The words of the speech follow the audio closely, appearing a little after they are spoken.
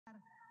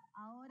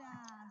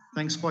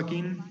Thanks,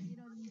 Joaquin.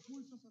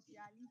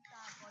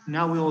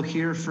 Now we will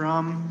hear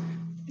from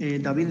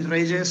David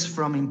Reyes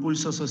from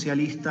Impulso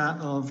Socialista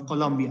of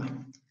Colombia.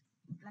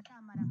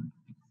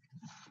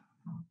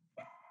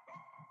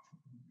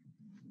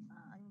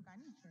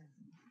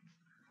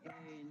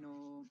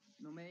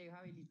 No me deja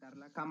habilitar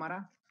la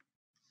cámara.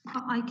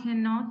 I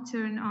cannot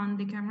turn on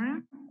the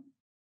camera.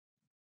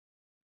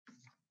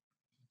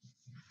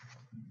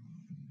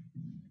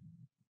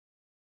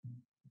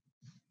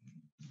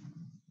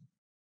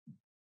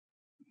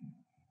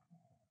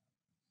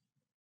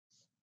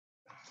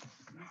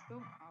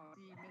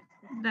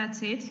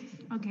 That's it.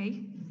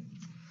 Okay.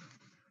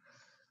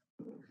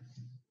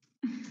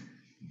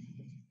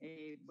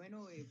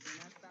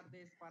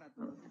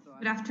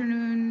 Good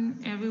afternoon,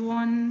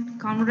 everyone,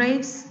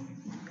 comrades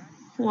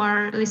who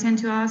are listening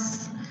to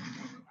us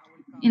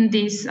in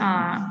this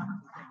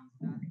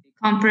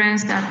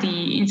conference that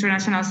the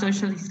International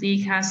Socialist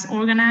League has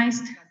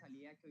organized.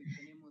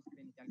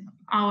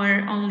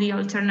 Our only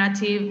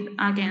alternative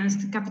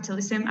against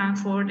capitalism and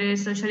for the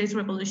socialist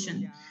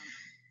revolution.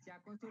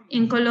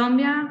 In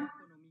Colombia,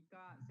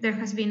 there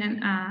has been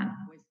a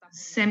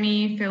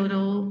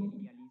semi-feudal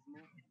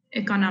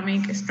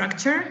economic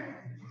structure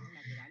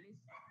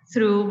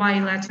through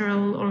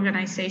bilateral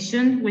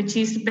organization, which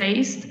is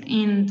based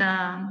in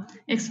the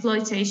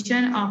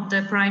exploitation of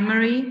the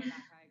primary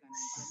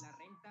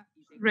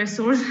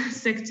resource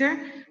sector,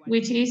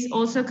 which is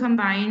also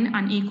combined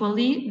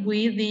unequally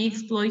with the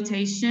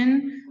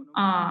exploitation,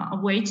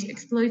 wage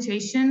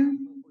exploitation,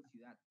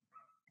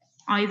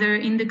 either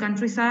in the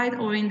countryside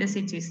or in the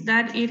cities.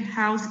 That is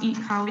how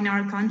in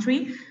our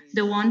country,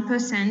 the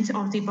 1%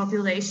 of the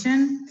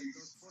population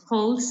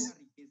holds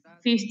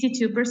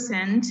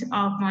 52%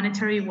 of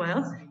monetary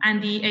wealth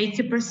and the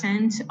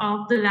 80%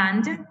 of the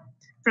land,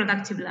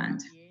 productive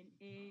land.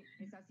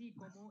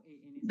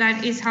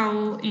 That is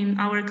how in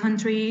our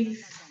country,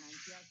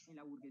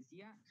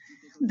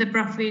 the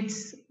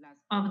profits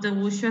of the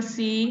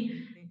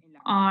bourgeoisie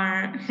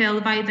are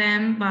held by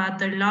them, but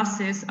the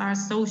losses are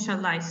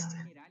socialized.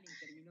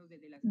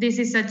 This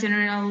is a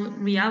general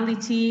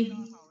reality,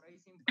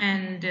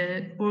 and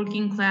the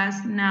working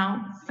class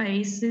now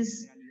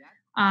faces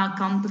a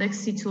complex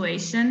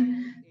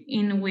situation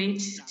in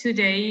which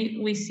today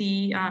we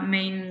see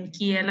main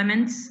key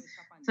elements.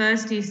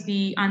 First is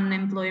the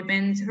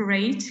unemployment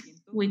rate,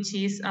 which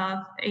is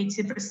of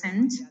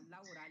 80%.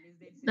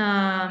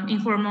 The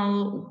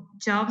informal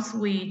jobs,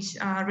 which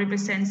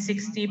represent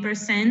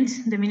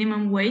 60%, the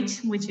minimum wage,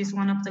 which is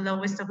one of the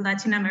lowest of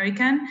Latin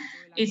American,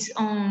 it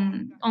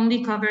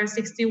only covers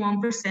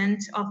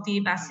 61% of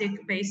the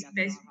basic base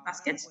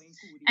baskets,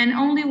 and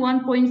only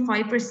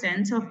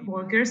 1.5% of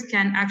workers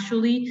can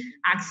actually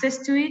access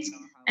to it,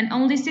 and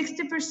only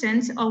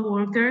 60% of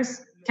workers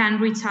can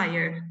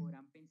retire.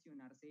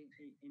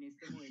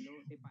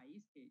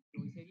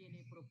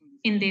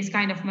 In this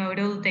kind of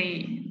model,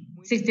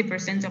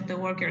 60% of the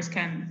workers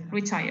can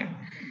retire.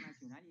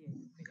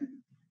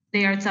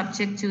 They are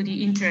subject to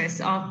the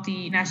interests of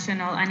the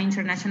national and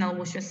international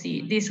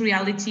bourgeoisie. This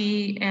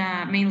reality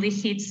mainly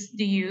hits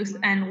the youth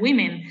and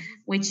women,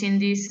 which in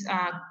this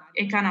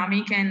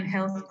economic and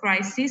health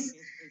crisis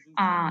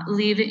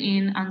live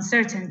in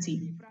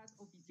uncertainty.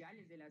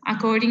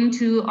 According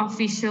to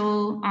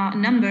official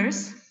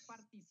numbers,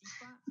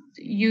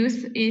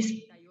 youth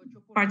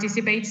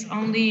participates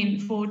only in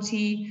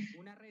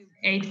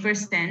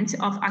 48%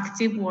 of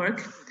active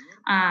work,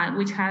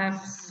 which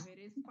has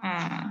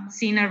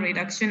seen a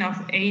reduction of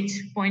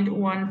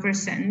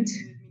 8.1%.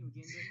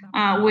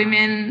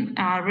 Women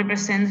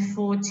represent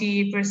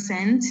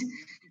 40%,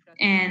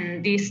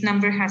 and this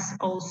number has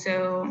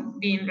also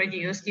been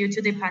reduced due to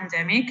the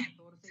pandemic.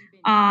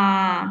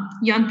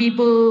 Young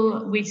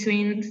people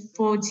between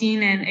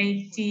 14 and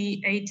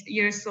 88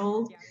 years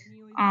old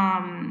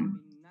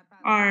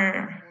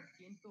are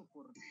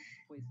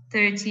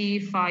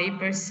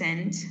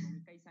 35%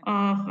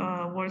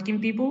 of working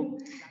people,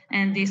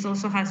 and this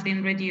also has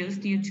been reduced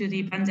due to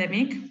the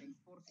pandemic.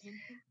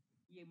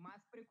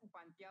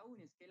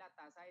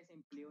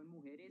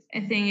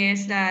 The thing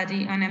is that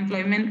the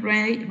unemployment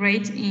rate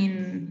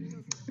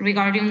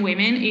regarding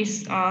women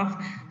is of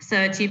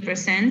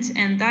 30%,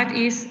 and that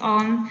is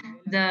on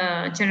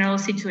the general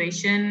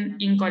situation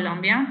in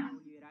Colombia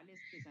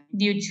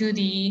due to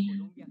the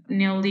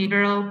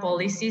neoliberal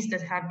policies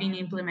that have been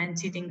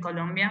implemented in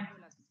Colombia.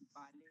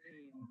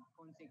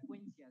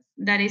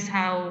 That is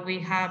how we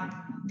have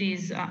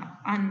these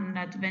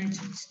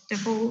unadvantageous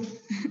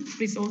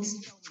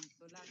results.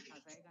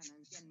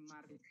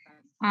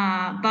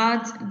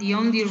 But the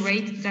only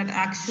rate that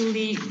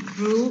actually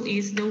grew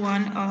is the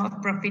one of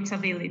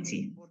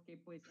profitability.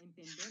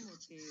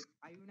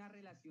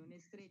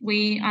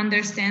 We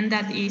understand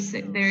that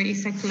there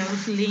is a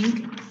close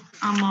link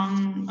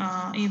among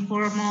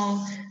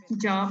informal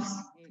jobs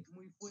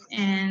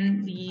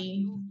and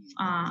the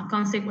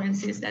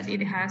consequences that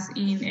it has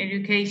in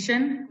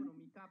education.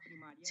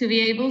 To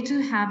be able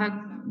to have a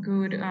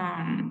good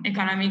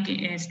economic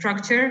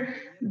structure,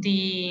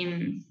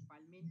 the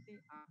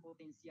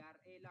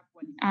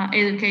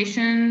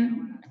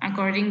Education,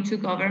 according to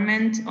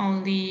government,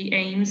 only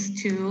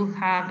aims to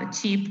have a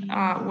cheap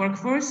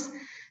workforce.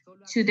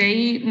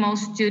 Today,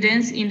 most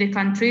students in the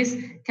countries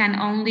can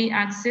only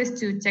access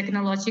to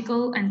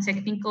technological and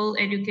technical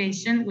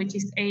education, which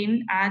is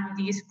aimed at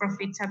this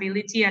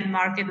profitability and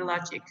market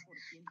logic.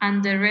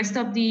 And the rest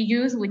of the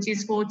youth, which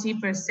is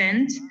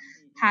 40%,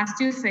 has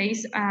to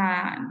face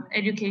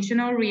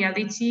educational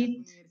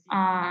reality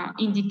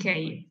in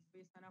decay.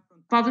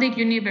 Public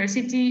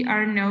universities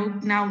are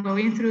now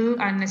going through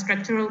a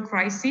structural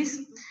crisis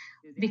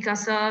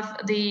because of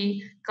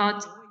the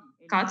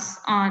cuts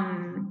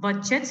on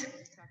budget.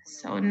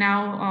 So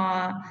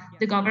now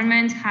the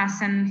government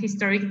has an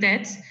historic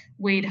debt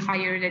with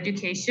higher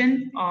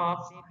education of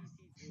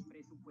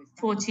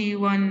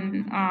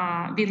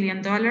 $41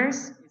 billion,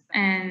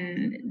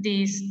 and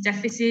this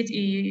deficit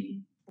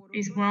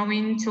is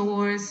growing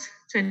towards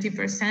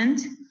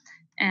 20%.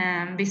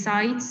 And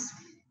besides,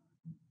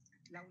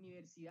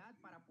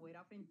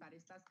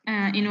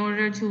 in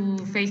order to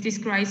face this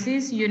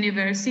crisis,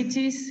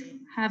 universities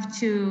have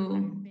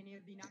to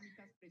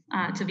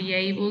be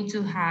able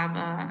to have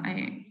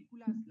a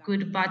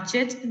good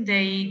budget.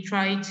 They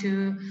try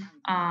to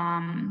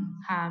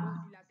have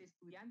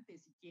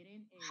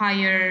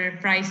higher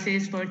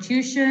prices for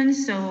tuition.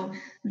 So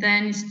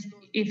then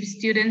if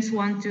students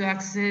want to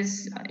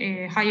access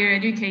higher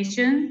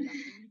education,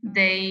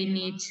 they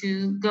need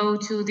to go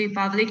to the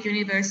public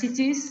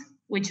universities,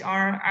 which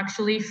are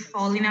actually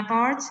falling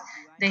apart.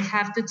 They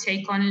have to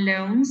take on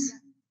loans.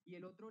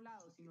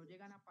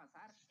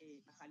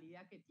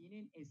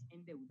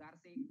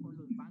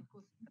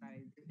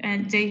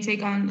 And they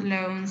take on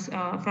loans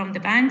from the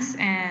banks,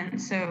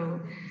 and so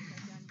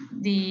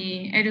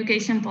the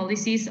education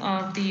policies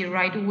of the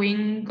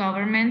right-wing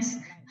governments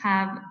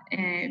have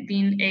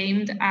been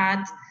aimed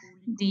at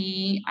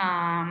the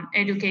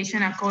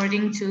education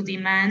according to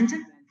demand.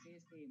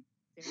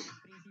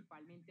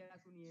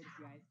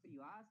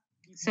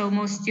 So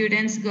most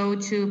students go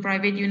to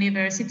private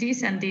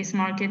universities, and this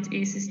market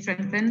is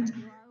strengthened.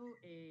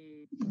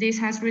 This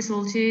has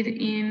resulted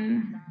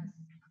in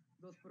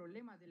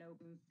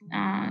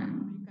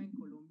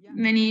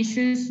many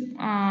issues,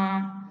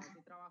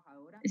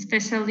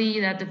 especially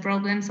that the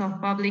problems of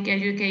public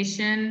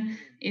education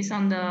is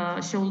on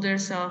the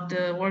shoulders of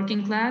the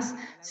working class.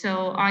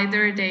 So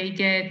either they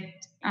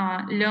get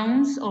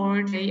loans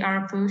or they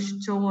are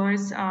pushed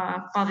towards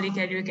public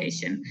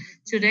education.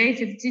 Today,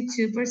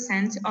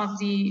 52% of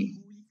the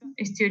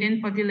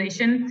student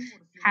population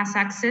has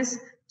access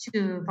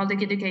to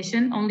public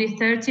education. Only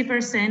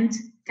 30%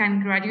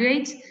 can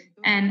graduate,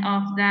 and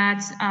of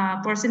that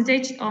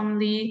percentage,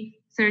 only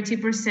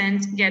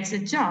 30% gets a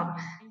job.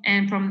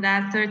 And from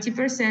that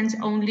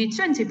 30%, only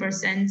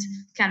 20%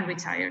 can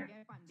retire.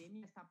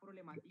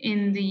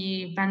 In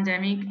the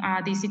pandemic,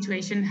 the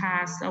situation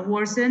has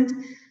worsened,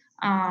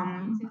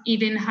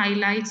 even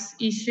highlights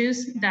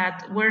issues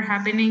that were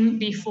happening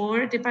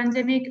before the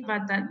pandemic,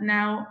 but that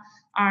now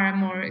are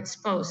more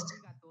exposed.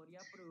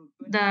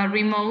 The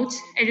remote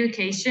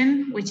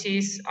education, which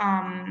is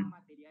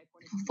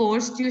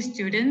forced to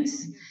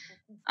students,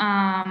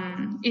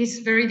 is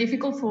very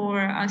difficult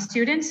for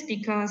students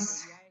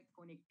because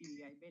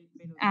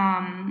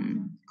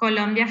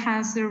Colombia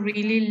has a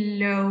really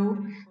low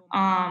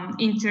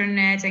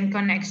internet and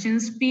connection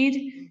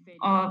speed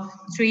of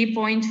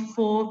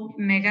 3.4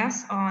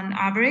 megas on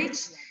average,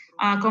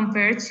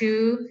 compared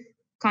to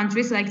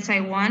countries like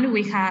Taiwan,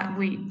 which have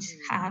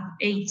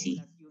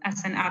 80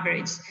 as an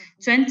average.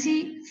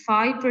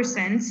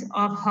 25%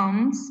 of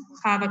homes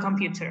have a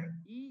computer,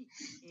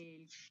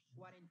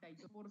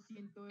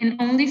 and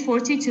only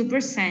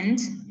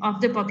 42%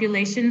 of the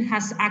population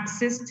has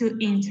access to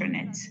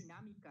internet.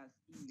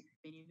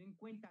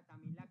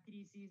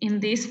 In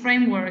this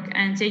framework,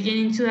 and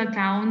taking into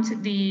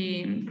account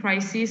the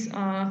crisis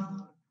of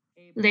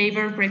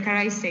labor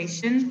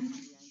precarization,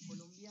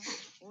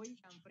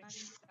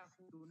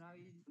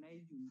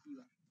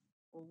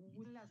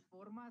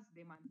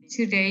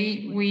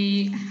 today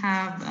we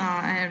have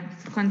a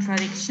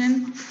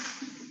contradiction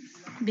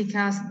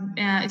because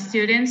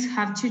students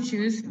have to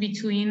choose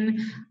between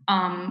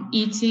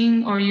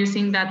eating or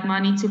using that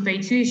money to pay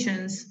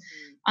tuitions.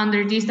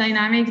 Under this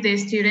dynamic, the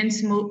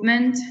students'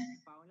 movement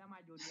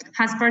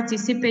has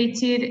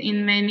participated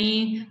in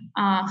many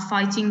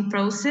fighting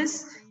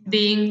process,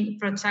 being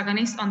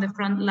protagonists on the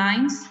front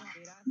lines.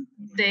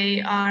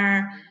 They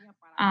are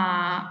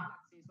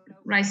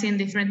raising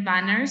different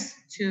banners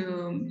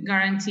to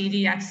guarantee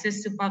the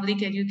access to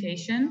public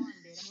education.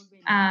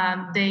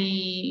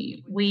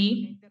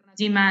 We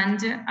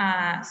demand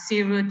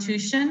zero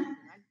tuition,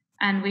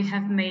 and we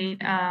have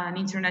made an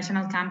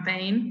international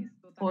campaign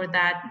for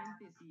that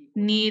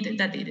need,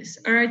 that it is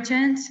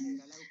urgent.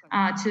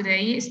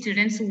 Today,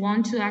 students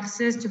want to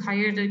access to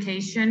higher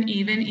education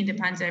even in the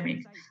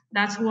pandemic.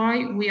 That's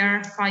why we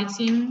are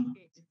fighting.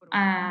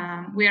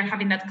 We are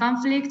having that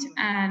conflict,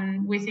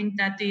 and we think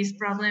that this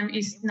problem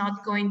is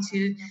not going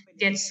to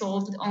get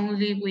solved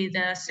only with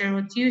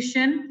zero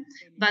tuition,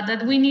 but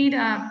that we need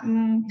a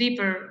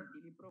deeper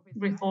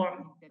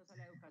reform.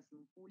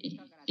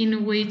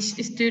 in which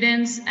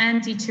students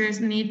and teachers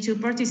need to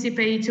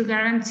participate to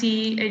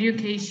guarantee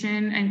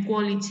education and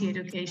quality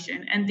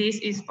education, and this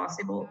is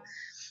possible.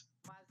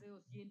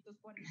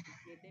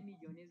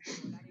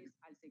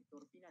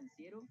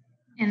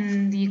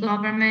 And the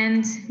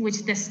government,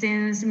 which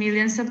destines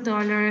millions of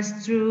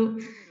dollars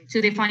to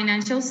the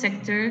financial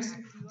sectors,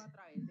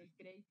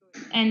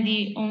 and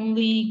the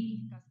only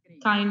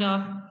kind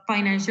of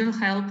financial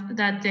help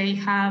that they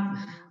have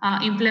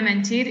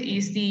implemented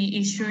is the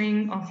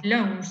issuing of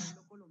loans.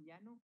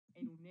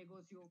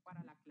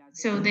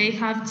 So they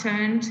have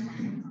turned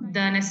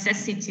the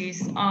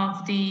necessities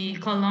of the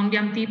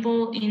Colombian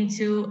people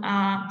into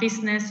a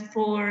business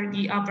for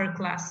the upper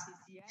class.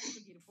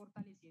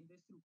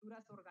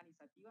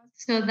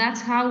 So that's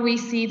how we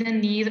see the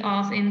need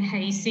of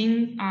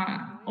enhancing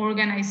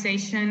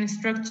organization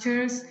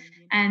structures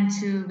and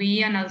to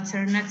be an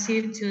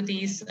alternative to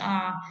these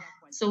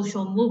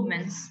social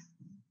movements.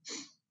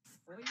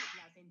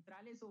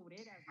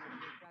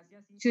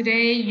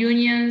 Today,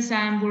 unions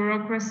and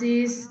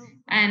bureaucracies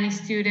and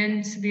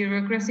student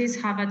bureaucracies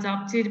have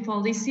adopted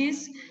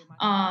policies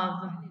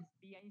of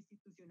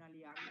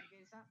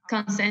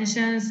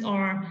concessions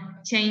or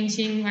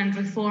changing and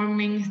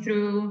reforming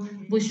through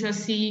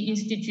bourgeoisie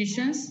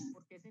institutions.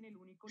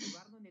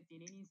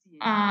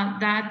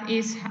 That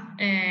is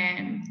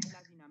a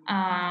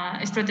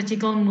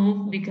strategical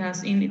move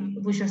because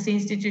in bourgeoisie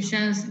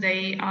institutions,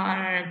 they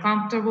are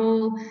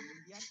comfortable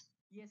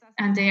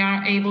and they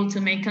are able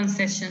to make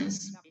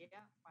concessions.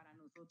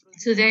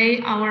 Today,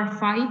 our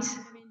fight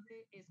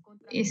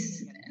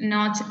is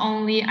not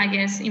only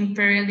against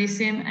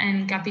imperialism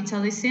and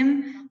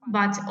capitalism,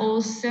 but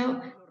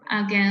also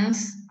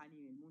against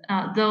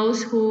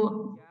those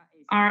who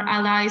are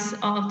allies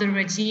of the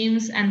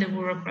regimes and the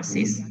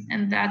bureaucracies.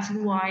 And that's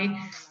why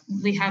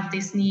we have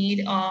this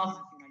need of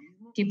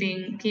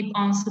keep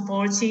on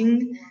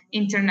supporting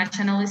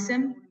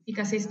internationalism,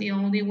 because it's the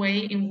only way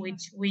in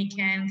which we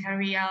can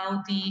carry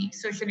out the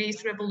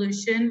socialist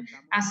revolution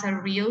as a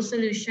real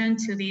solution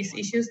to these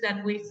issues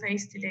that we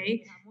face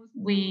today.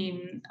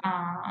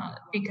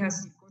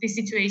 Because the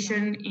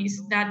situation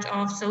is that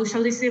of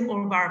socialism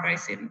or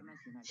barbarism.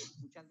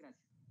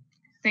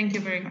 Thank you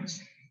very much.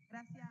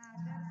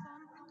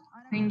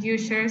 Thank you,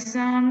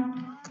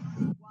 Sherson.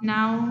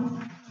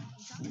 Now,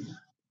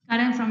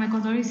 Karen from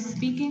Ecuador is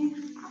speaking.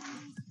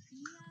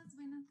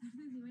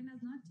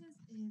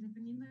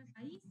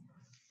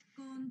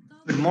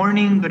 Good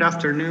morning, good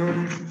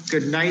afternoon,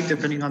 good night,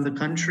 depending on the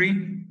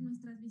country.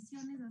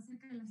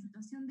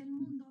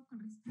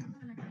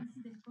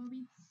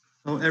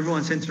 So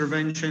everyone's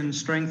intervention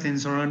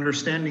strengthens our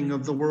understanding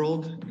of the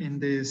world in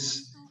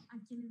this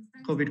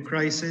COVID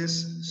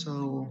crisis.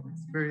 So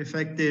very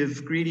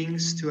effective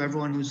greetings to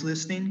everyone who's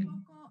listening.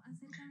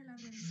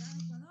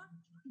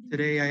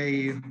 Today,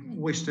 I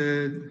wish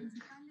to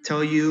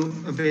tell you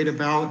a bit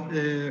about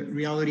the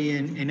reality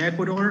in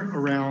Ecuador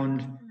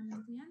around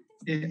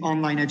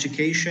online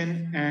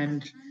education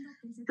and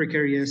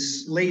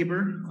precarious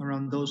labor,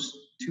 around those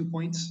 2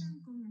 points.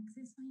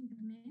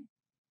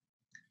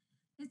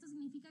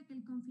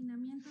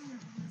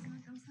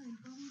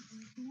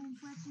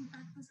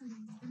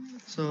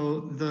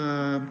 So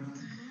the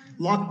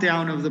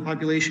lockdown of the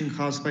population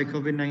caused by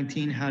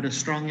COVID-19 had a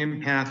strong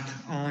impact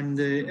on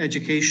the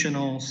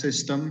educational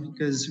system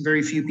because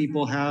very few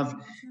people have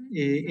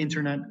an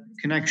internet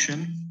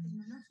connection.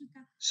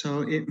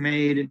 So it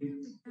made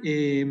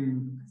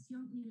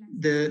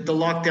the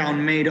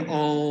lockdown made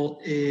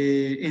all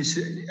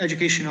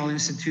educational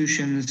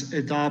institutions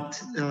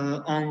adopt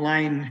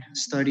online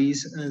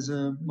studies as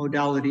a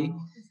modality,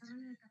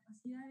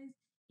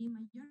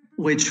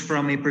 which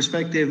from a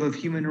perspective of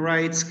human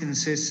rights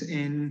consists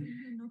in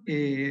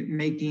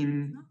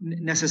making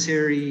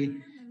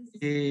necessary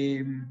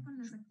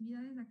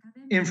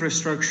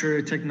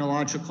infrastructure,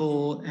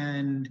 technological,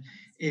 and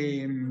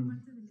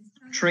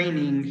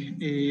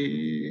training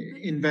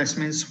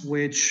investments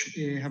which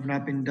have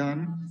not been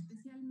done.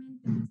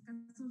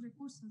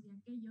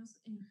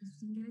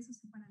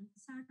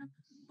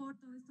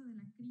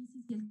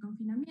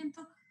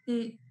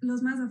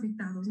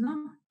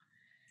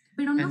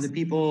 And the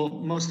people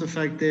most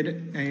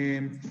affected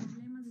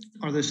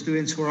are the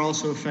students who are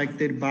also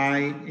affected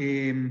by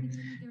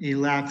a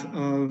lack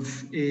of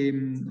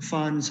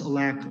funds, a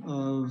lack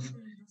of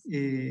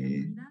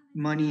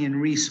money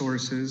and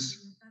resources.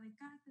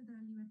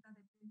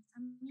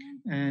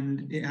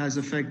 And it has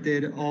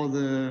affected all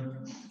the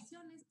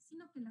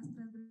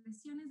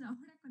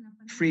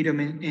freedom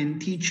in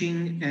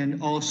teaching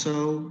and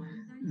also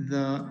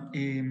the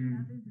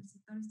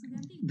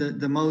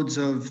modes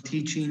of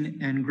teaching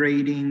and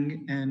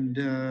grading and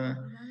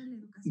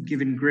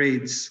giving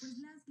grades.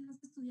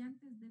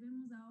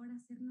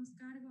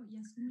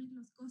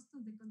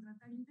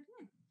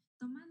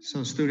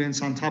 So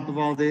students, on top of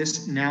all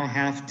this, now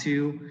have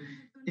to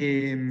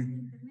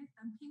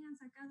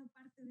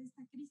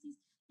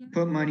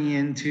put money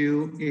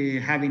into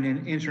having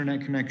an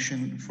internet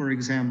connection, for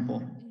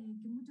example.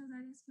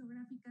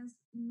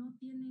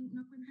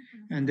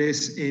 And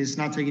this is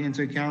not taking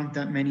into account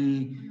that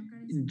many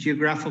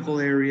geographical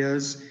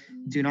areas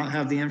do not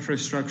have the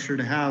infrastructure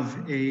to have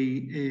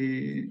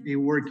a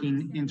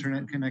working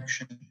internet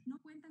connection.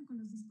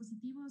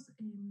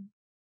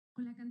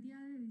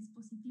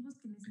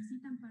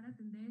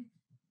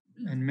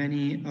 And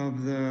many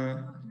of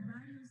the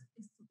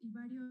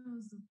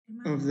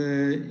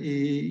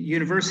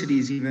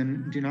universities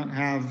even do not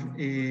have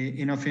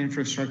enough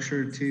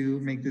infrastructure to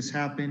make this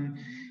happen.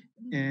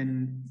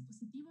 And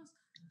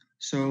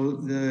so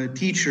the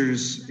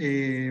teachers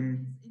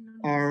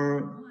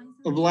are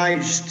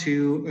obliged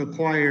to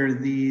acquire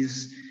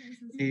this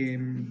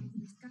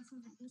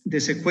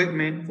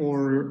equipment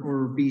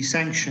or be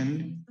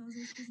sanctioned.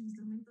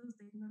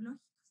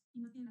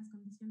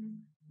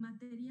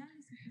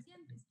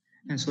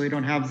 And so they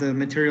don't have the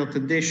material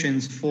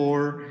conditions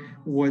for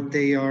what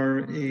they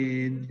are,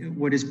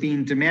 what is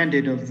being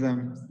demanded of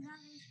them,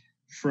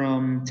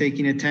 from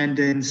taking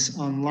attendance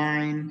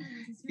online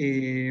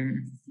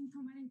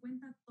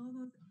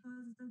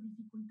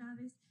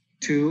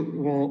to,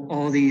 well,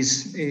 all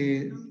these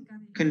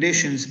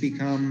conditions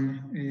become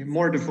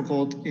more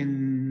difficult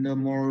in the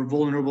more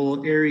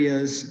vulnerable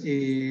areas,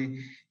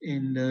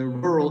 in the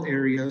rural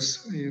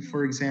areas,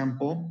 for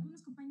example,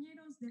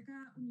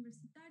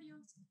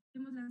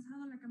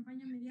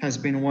 has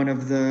been one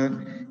of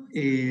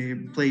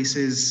the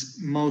places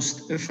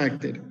most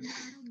affected.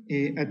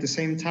 At the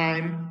same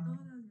time,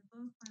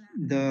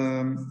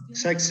 the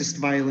sexist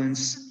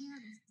violence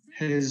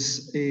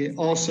has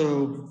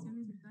also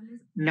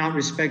not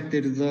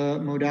respected the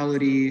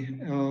modality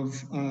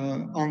of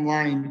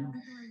online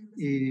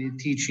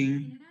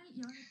teaching.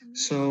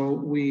 So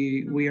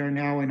we are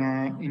now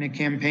in a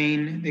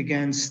campaign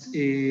against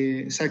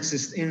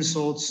sexist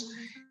insults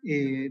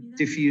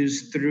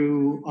diffused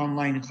through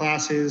online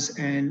classes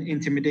and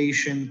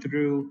intimidation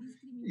through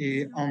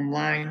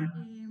online.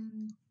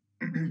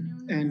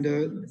 And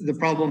the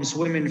problems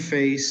women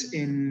face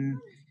in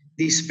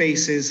these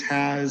spaces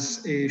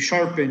has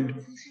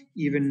sharpened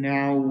even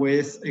now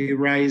with a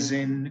rise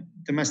in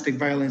domestic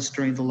violence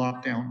during the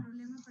lockdown.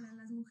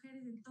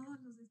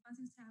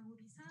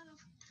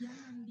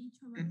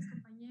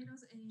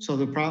 So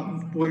the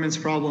women's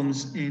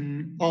problems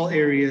in all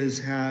areas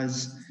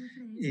has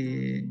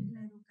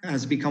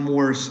become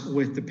worse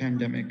with the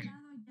pandemic.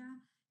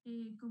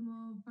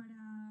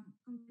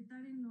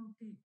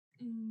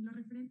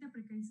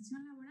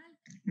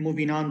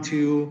 Moving on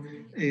to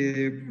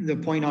the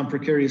point on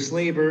precarious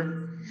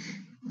labor.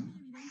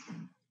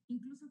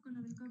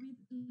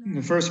 In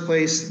the first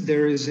place,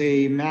 there is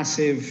a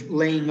massive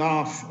laying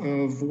off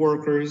of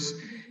workers,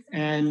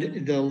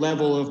 and the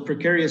level of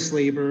precarious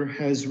labor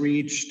has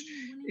reached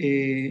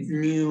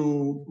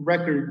new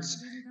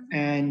records,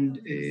 and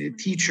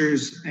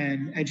teachers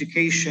and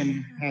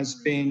education has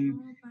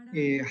been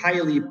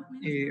highly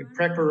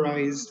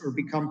precarized or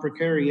become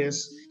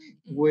precarious,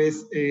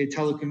 with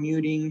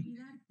telecommuting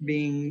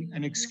being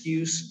an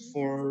excuse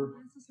for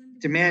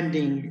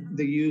demanding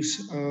the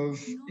use of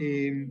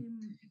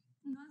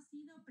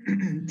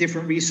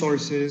different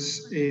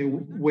resources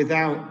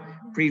without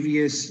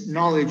previous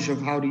knowledge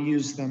of how to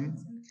use them,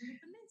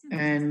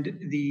 and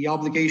the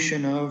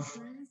obligation of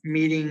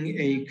meeting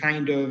a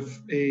kind of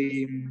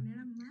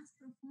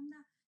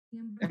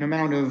an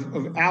amount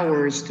of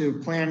hours to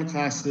plan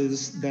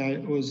classes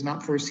that was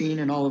not foreseen,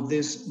 and all of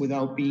this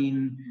without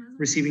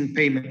receiving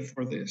payment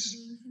for this.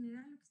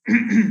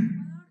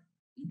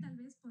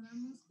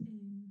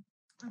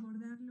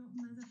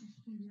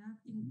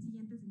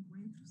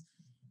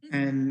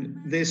 And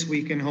this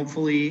we can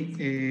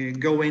hopefully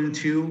go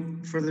into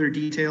further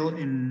detail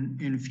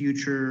in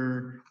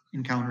future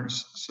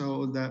encounters.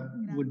 So that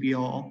would be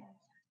all.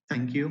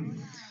 Thank you.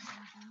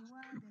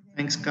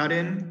 Thanks,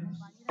 Karen.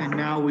 And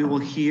now we will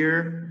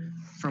hear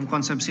from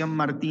Concepcion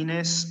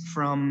Martinez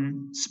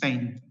from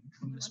Spain,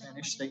 from the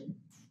Spanish state.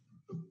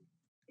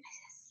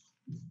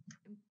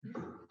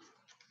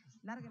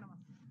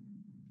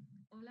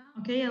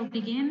 Okay, I'll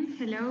begin.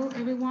 Hello,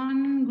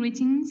 everyone.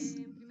 Greetings.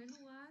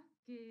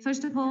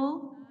 First of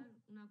all,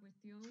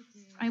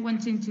 I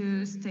wanted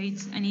to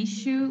state an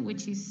issue,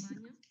 which is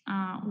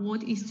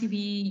what is to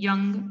be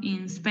young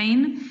in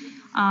Spain.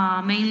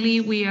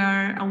 Mainly, we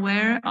are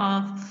aware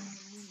of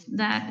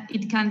that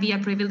it can be a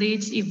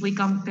privilege if we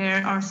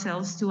compare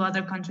ourselves to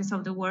other countries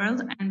of the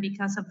world, and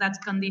because of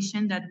that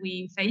condition that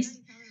we face,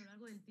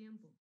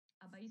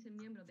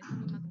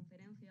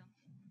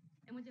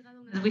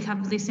 we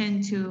have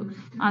listened to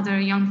other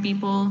young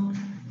people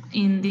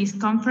in this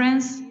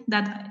conference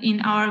that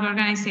in our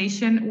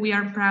organization we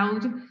are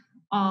proud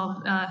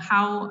of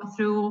how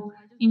through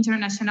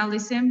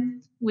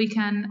internationalism we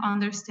can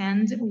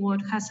understand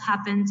what has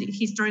happened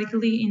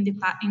historically in the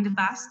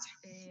past.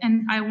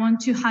 And I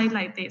want to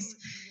highlight this,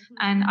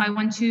 and I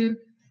want to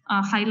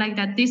highlight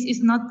that this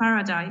is not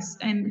paradise,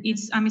 and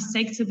it's a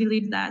mistake to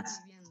believe that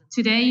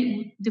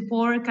today the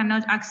poor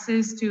cannot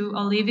access to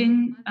a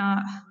living,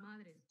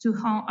 to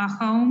a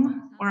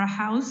home or a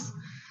house.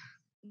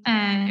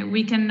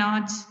 We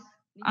cannot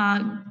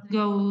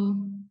go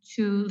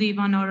to live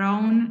on our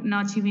own,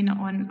 not even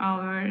on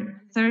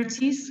our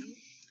 30s.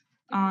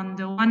 On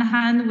the one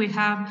hand, we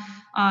have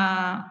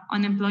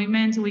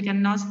unemployment, we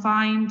cannot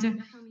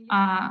find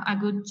a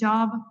good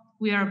job,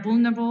 we are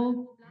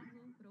vulnerable.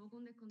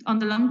 On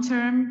the long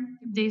term,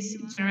 this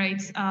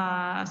generates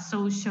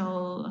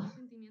social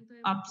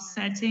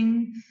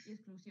upsetting,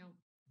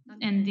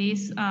 and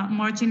these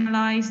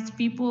marginalized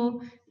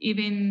people,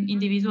 even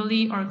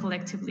individually or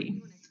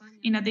collectively.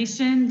 In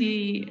addition,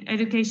 the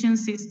education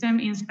system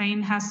in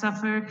Spain has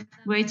suffered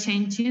great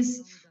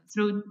changes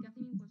through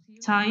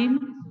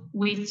time,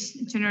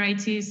 which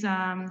generates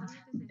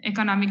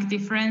economic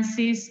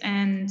differences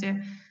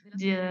and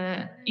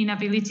the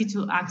inability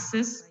to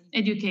access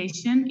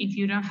education if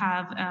you don't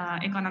have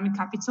economic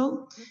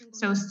capital.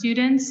 So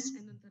students,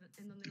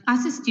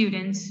 as a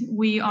student,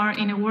 we are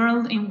in a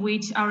world in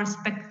which our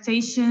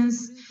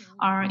expectations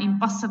are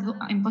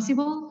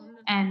impossible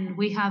and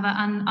we have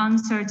an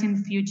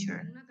uncertain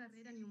future.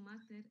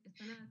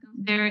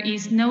 There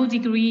is no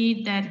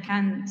degree that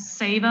can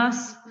save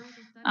us.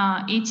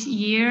 Each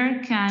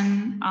year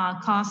can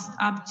cost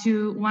up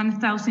to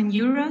 1,000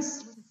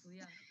 euros,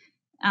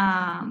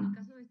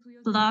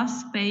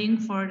 plus paying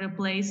for the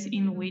place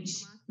in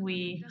which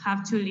we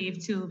have to live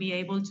to be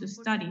able to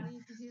study.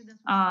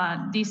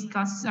 This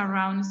costs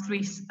around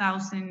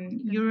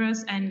 3,000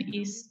 euros and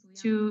is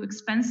too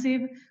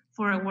expensive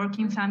for a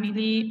working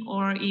family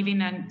or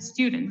even a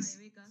student.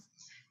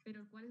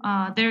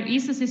 There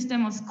is a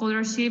system of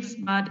scholarships,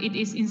 but it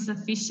is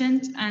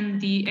insufficient, and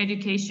the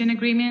education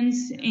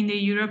agreements in the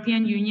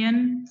European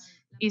Union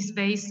is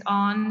based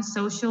on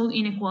social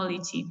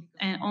inequality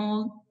and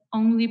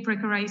only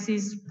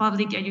precarizes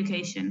public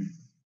education.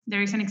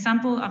 There is an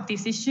example of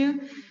this issue.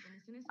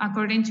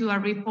 According to a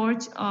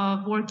report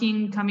of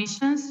working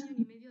commissions,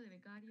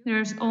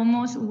 there's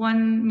almost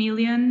 1.5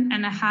 million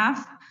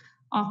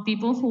of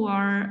people who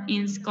are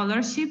in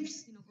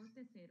scholarships.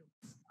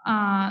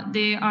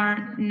 They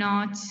are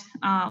not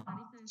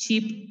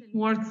cheap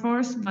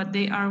workforce, but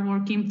they are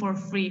working for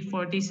free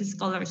for these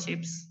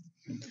scholarships.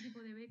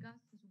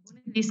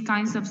 These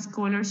kinds of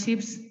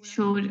scholarships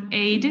should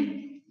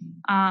aid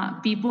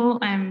people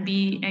and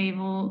be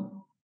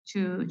able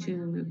to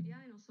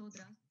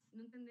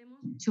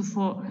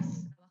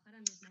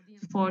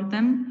for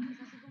them.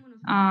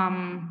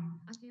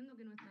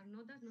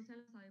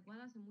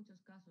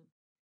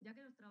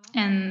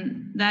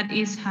 And that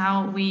is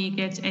how we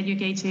get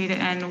educated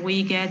and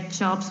we get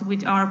jobs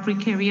which are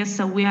precarious,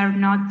 so we are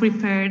not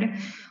prepared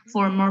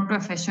for more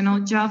professional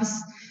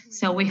jobs.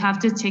 So we have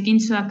to take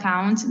into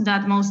account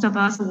that most of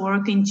us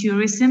work in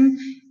tourism,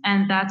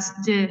 and that's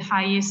the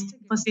highest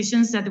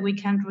positions that we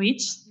can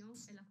reach.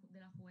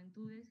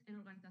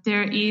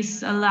 There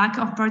is a lack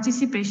of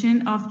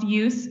participation of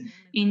youth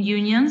in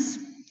unions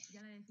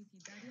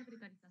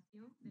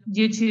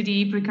due to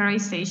the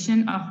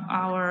precarization of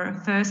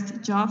our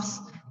first jobs.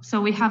 So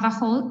we have a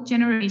whole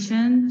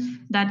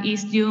generation that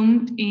is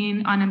doomed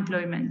in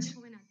unemployment.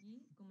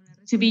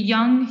 To be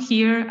young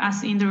here,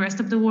 as in the rest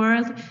of the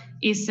world,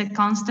 is a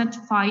constant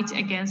fight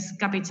against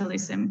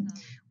capitalism,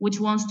 which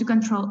wants to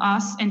control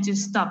us and to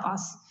stop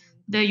us.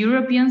 The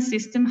European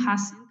system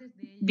has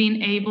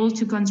been able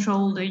to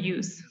control the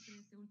youth.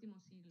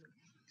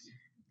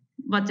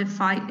 But the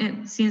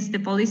fight, since the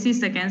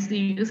policies against the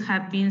youth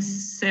have been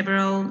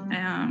several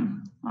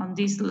on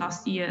these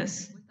last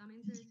years.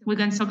 We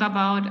can talk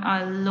about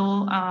a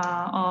law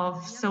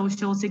of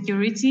social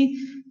security,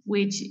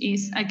 which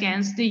is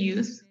against the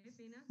youth,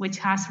 which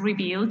has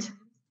revealed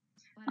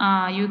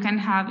you can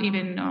have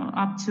even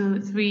up to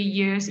 3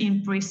 years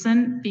in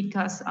prison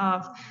because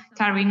of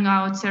carrying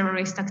out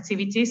terrorist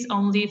activities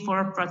only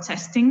for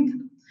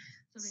protesting,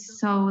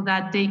 so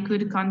that they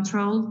could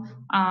control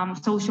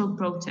social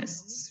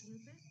protests.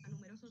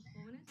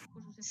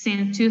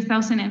 Since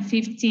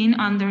 2015,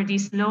 under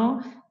this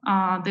law,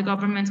 the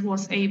government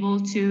was able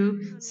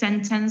to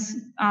sentence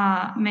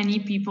many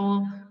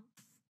people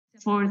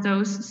for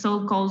those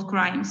so-called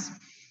crimes.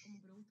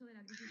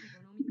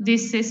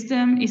 This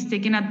system is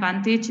taking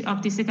advantage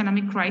of this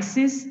economic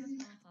crisis,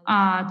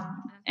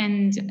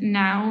 and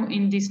now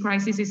in this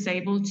crisis is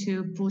able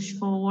to push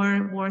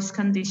forward worse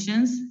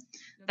conditions.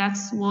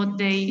 That's what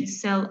they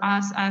sell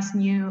us as a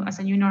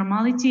new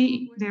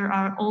normality. There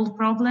are old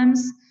problems.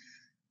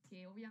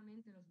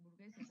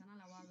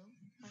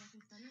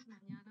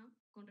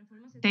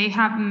 They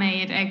have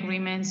made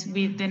agreements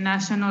with the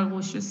national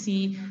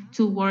bourgeoisie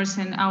to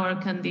worsen our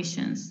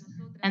conditions,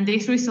 and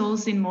this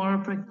results in more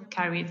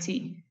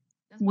precarity.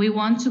 We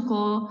want to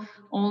call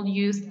all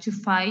youth to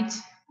fight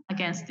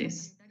against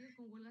this.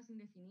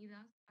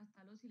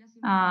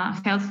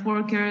 Health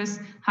workers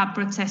have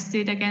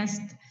protested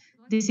against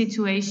the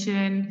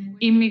situation.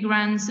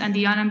 Immigrants and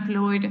the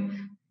unemployed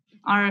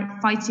are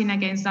fighting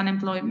against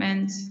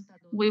unemployment.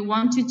 We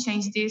want to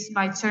change this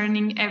by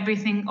turning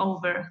everything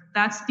over.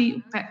 That's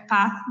the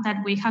path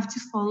that we have to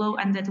follow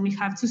and that we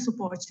have to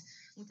support.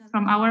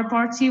 From our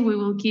party, we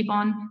will keep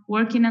on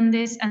working on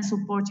this and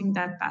supporting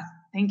that path.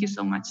 Thank you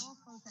so much.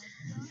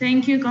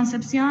 Thank you,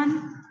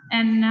 Concepcion.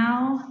 And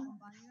now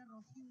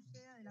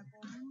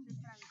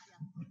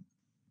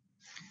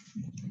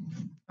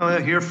I'll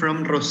hear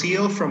from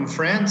Rocio from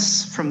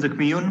France, from the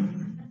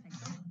Commune.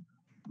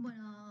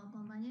 Bueno,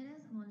 compañeros,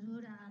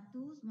 bonjour à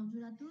tous,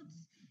 bonjour à toutes.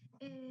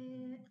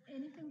 En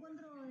este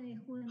encuentro de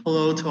juventud,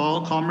 Hello to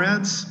all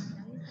comrades. atraviesa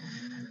el mundo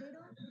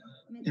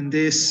entero. In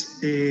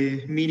this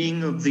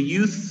meeting of the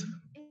youth,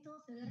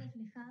 Esto se ve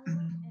reflejado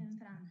en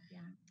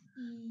Francia.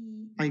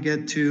 I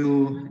get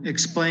to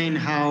explain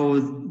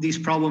how these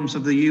problems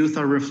of the youth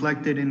are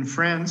reflected in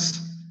France.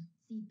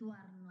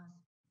 Situarnos.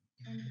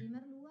 En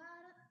primer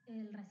lugar,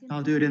 el reciente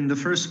I'll do it in the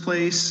first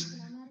place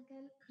Angela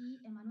Merkel y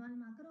Emmanuel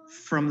Macron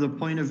from the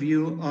point of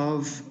view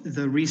of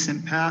the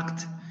recent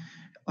pact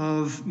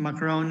of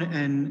Macron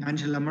and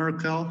Angela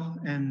Merkel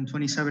and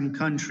 27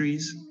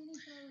 countries. un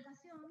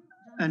ministro de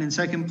Educación And in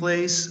second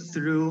place,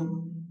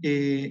 through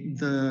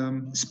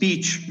the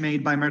speech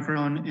made by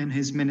Macron and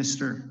his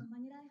minister.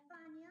 compañera de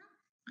España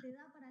se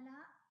da para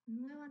la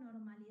nueva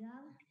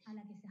normalidad a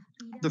la que se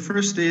aspira. The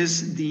first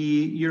is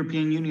the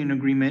European Union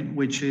agreement,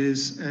 which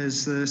is,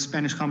 as the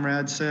Spanish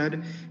comrade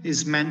said,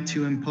 is meant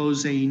to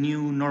impose a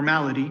new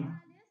normality.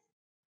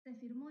 Se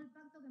firmó el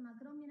pacto que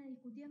Macron viene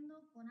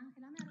discutiendo con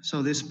Angela Merkel.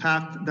 So this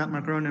pact that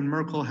Macron and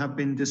Merkel have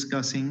been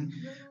discussing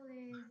Luego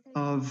de 6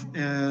 of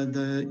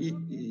the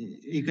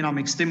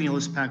economic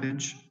stimulus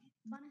package.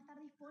 van a estar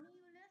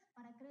disponibles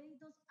para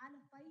créditos a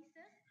los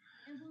países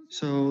en función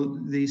So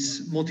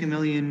this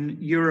multi-million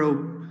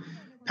euro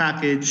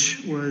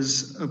package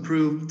was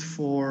approved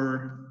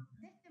for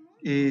de este mundo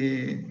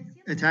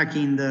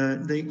attacking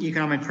the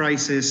economic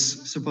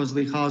crisis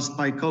supposedly caused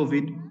by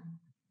COVID.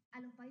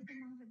 a los países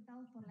más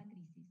afectados por la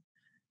crisis.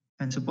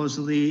 And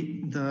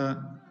supposedly the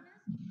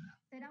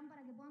Serán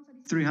para que puedan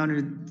solicitar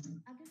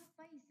 360 aquellos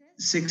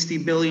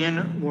países billion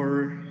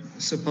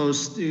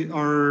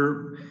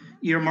are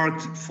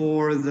earmarked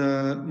for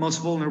the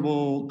most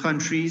vulnerable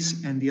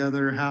countries and the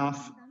other half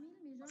 30.000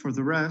 millones. for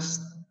the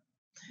rest.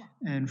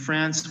 And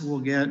France will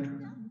get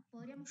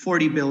Podríamos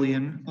 40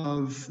 billion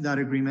of that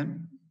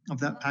agreement, of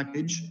that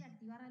package.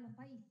 reactivar a los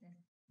países.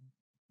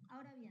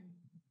 Ahora bien,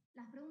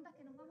 las preguntas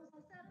que nos vamos a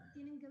hacer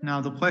tienen que ver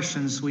Now, the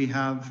questions we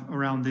have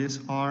around this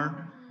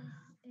are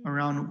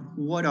around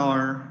what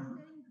are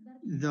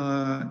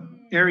the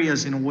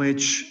areas in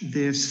which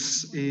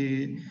this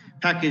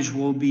package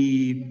will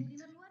be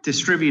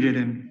distributed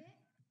in.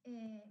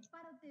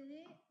 parte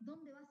de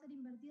dónde va a ser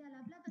invertida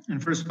la plata. In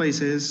first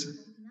place is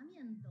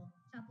Confinamiento.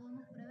 Ya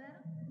podemos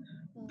prever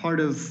por part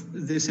of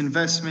this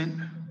investment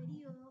este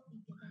periodo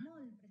y que tomó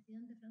el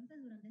presidente francés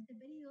durante este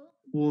periodo.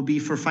 will be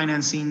for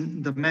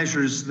financing the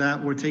measures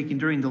that were taken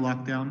during the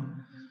lockdown.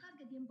 Pensar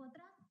que tiempo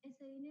atrás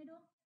ese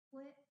dinero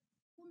fue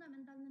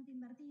fundamentalmente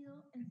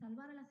invertido en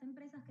salvar a las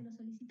empresas que lo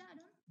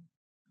solicitaron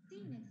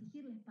sin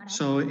exigirles para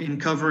So in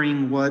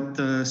covering what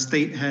the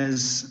state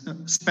has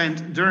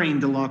spent during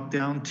the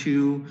lockdown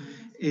to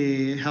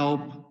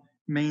help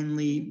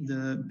mainly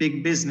the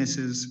big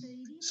businesses.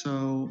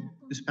 So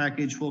this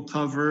package will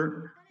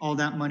cover all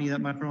that money that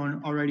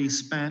Macron already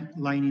spent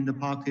lining the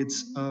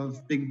pockets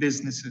of big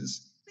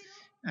businesses.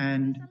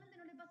 And precisamente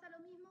no le pasa lo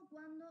mismo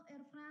cuando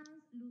Air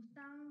France,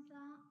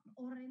 Lufthansa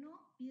o Renault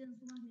piden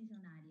sumas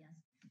millonarias.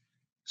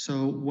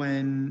 so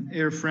when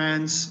Air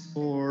France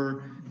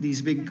or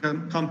these big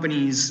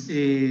companies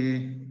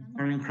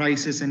are in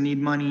crisis and need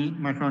money,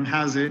 Macron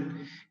has it.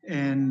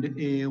 And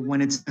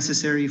when it's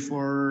necessary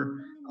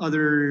for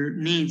other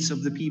needs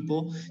of the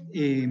people,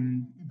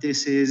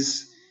 this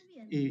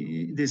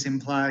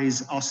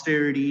implies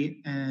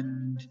austerity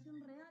and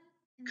Inversión real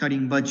en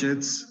cutting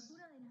budgets. la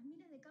apertura de las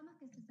miles de camas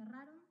que se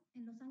cerraron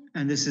en los años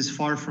And this is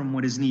far from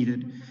what is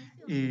needed.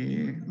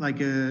 Like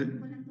a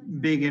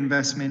big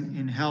investment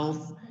in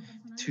health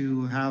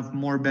to have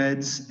more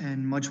beds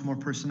and much more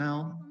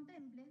personnel.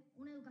 contemple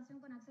una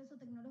educación con acceso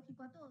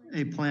tecnológico a todos.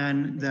 A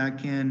plan that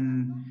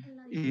can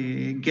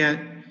get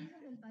Países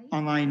del país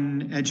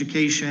online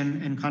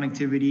education and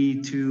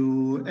connectivity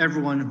to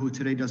everyone who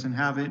today doesn't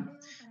have it.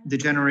 The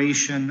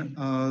generation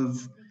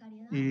of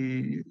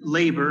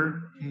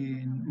labor,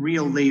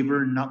 real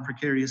labor, not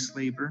precarious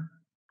labor,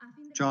 a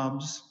fin de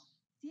jobs.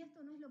 si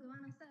esto no es lo que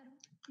van a hacer,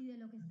 si de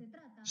lo que se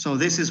trata So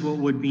this is what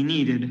would be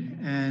needed.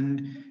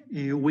 And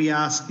we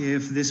ask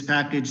if this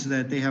package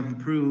that they have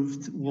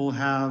approved will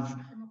have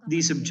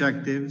these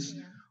objectives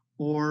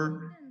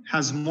or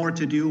has more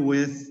to do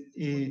with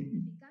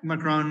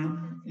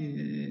Macron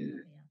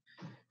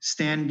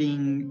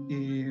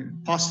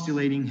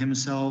postulating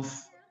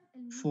himself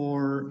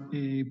for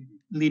a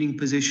leading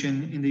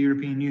position in the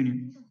European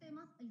Union. estos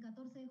temas el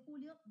 14 de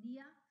julio,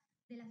 día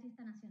de la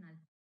fiesta nacional.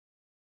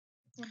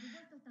 Por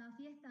supuesto, esta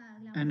fiesta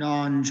And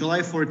on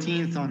July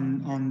 14th,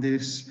 on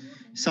this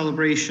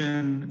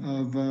celebration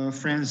of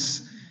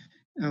France,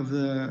 of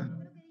the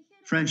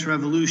French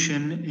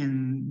Revolution,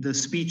 in the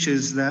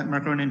speeches that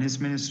Macron and his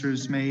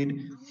ministers made, a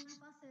una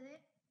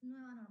fase de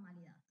nueva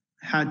normalidad.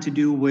 had to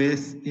do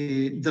with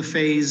the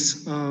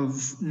phase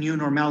of new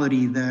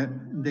normality that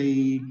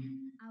they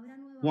Habrá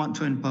nueva want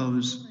to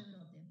impose. rebrote.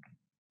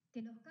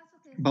 Que los casos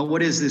que But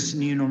what is this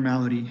new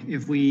normality?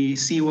 If we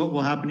see what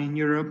will happen in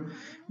Europe,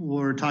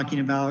 we're talking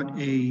about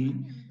a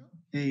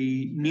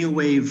a new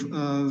wave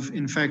of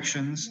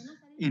infections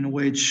in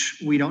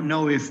which we don't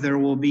know if there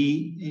will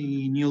be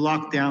a new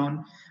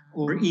lockdown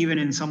or even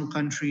in some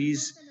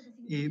countries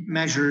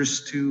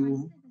measures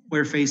to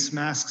wear face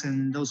masks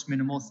and those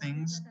minimal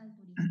things.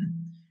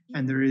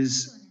 And there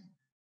is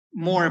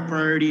more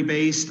priority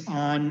based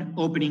on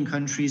opening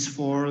countries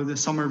for the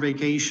summer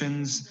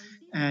vacations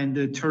and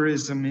the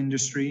tourism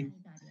industry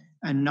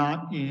and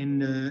not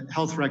in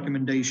health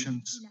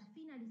recommendations.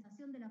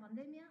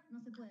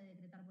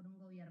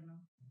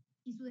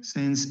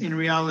 Since in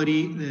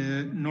reality,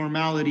 the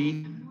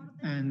normality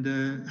and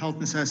the health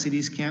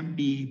necessities can't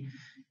be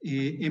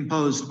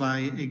imposed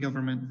by a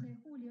government.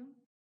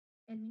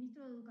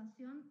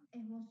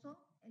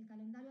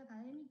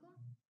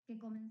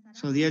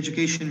 So the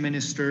education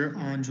minister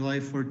on July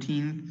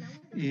 14th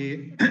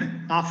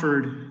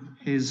offered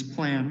his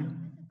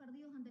plan,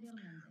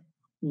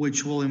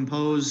 which will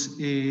impose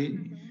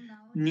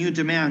new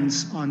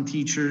demands on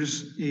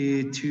teachers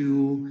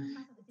to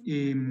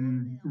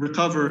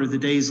recover the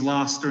days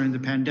lost during the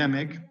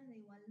pandemic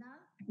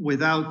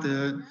without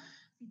the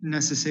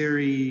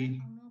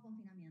necessary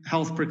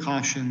health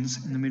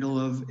precautions in the middle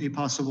of a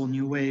possible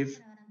new wave.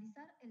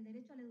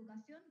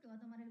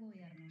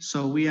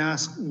 So we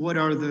ask, what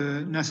are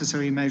the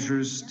necessary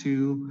measures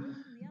to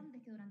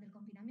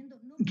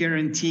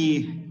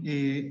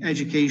guarantee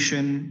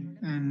education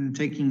and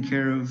taking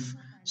care of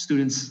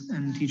students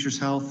and teachers'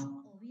 health?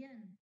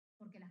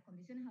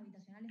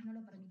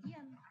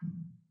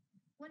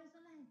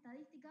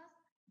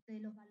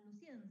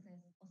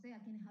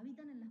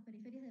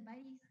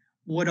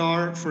 What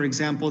are, for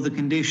example, the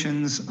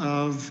conditions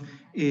of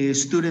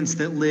students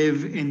that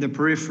live in the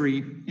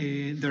periphery,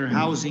 their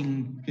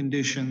housing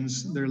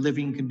conditions, their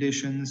living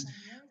conditions?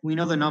 We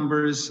know the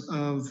numbers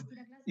of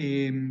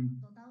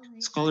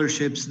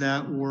scholarships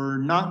that were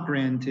not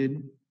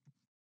granted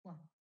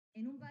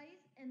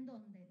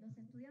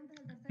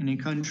in a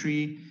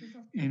country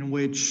in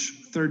which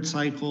third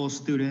cycle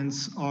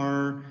students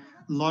are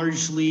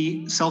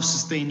largely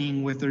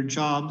self-sustaining with their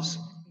jobs,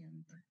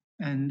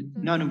 and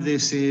none of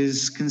this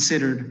is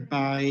considered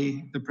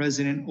by the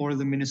president or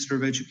the Minister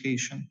of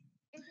Education.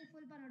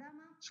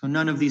 So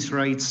none of these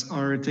rights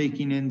are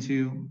taken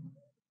into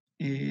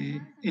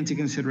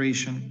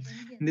consideration.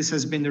 And this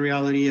has been the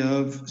reality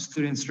of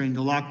students during the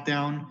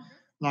lockdown,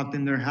 locked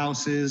in their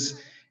houses,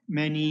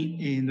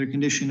 many in their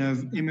condition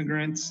of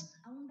immigrants,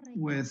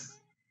 with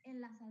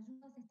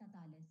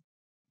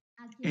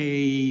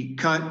a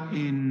cuts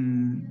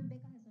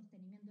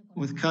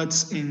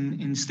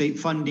in state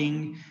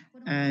funding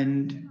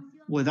and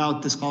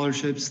without the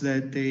scholarships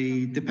that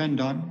they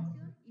depend on,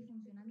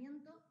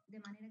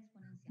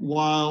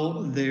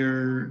 while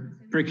their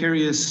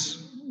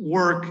precarious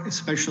work,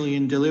 especially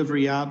in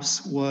delivery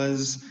apps,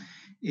 was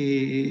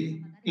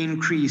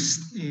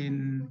increased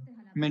in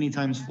many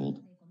times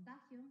fold,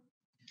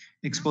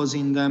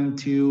 exposing them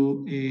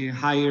to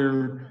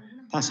higher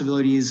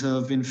possibilities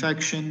of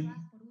infection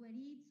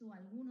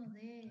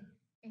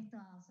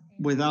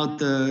without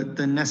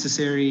the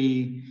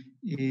necessary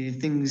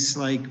things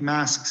like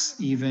masks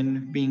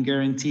even being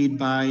guaranteed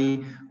by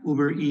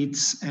Uber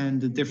Eats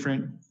and the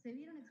different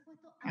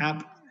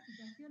app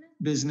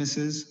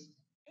businesses.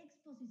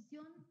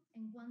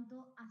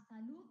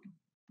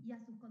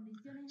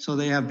 So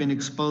they have been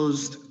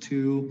exposed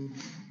to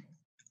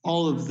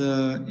all of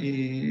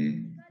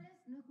the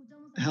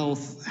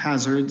health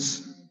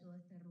hazards.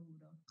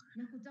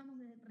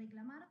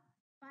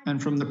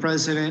 And from the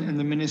president and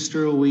the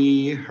minister,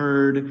 we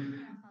heard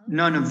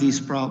none of these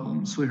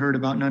problems. We heard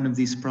about none of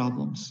these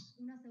problems.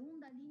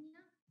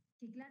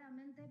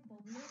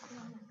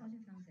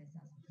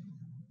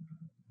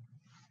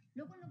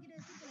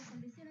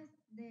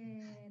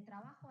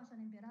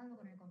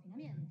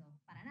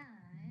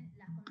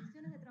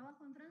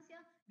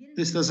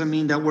 This doesn't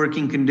mean that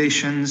working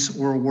conditions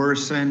were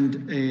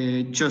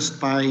worsened just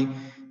by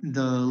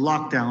the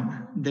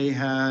lockdown. They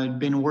had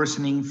been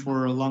worsening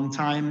for a long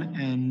time,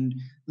 and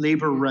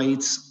labor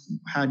rights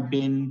had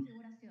been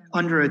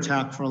under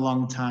attack for a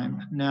long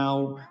time.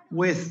 Now,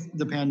 with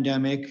the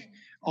pandemic,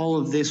 all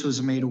of this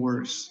was made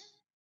worse.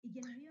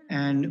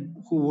 And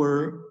who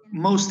were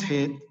most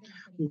hit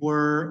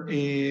were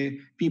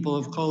people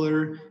of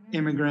color,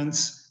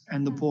 immigrants,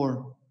 and the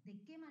poor.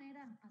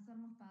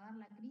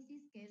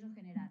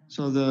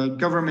 So the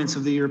governments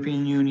of the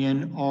European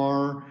Union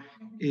are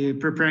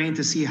preparing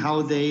to see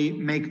how they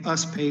make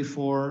us pay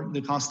for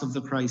the cost of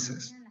the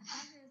crisis.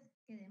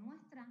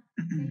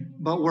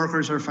 But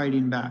workers are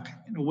fighting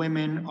back. And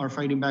women are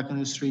fighting back in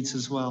the streets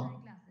as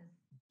well.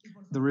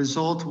 The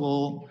result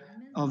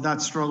of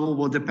that struggle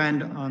will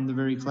depend on the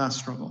very class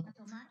struggle.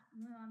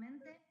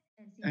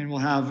 And will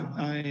have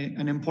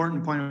an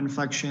important point of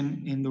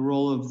inflection in the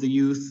role of the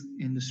youth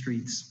in the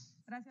streets.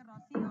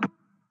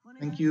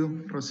 Thank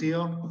you,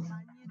 Rocio.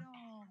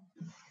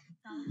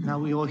 Now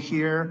we will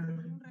hear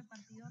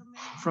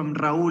from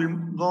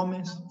Raúl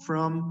Gómez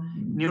from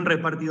Ni un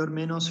repartidor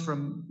menos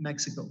from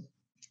Mexico.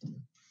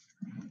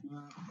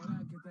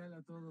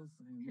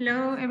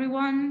 Hello,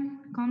 everyone,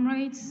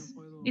 comrades.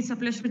 It's a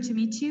pleasure to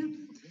meet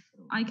you.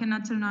 I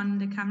cannot turn on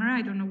the camera.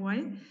 I don't know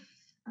why.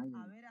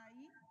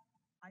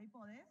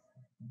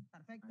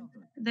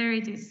 There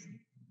it is.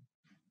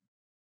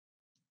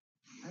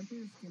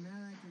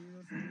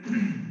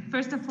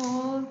 First of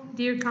all,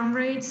 dear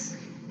comrades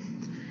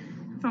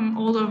from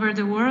all over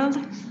the world,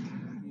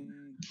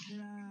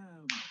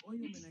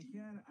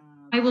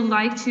 I would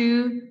like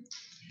to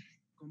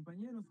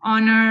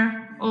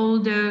honor all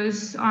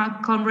those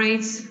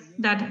comrades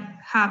that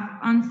have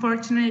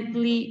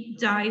unfortunately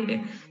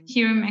died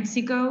here in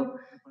Mexico.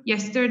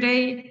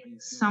 Yesterday,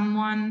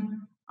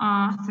 someone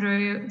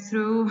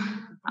threw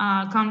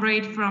a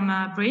comrade from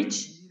a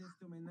bridge,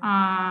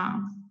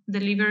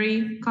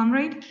 delivery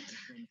comrade.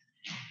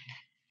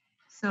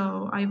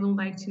 So I would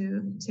like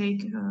to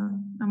take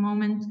a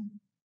moment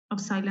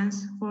of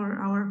silence for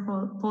our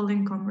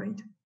fallen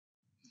comrade.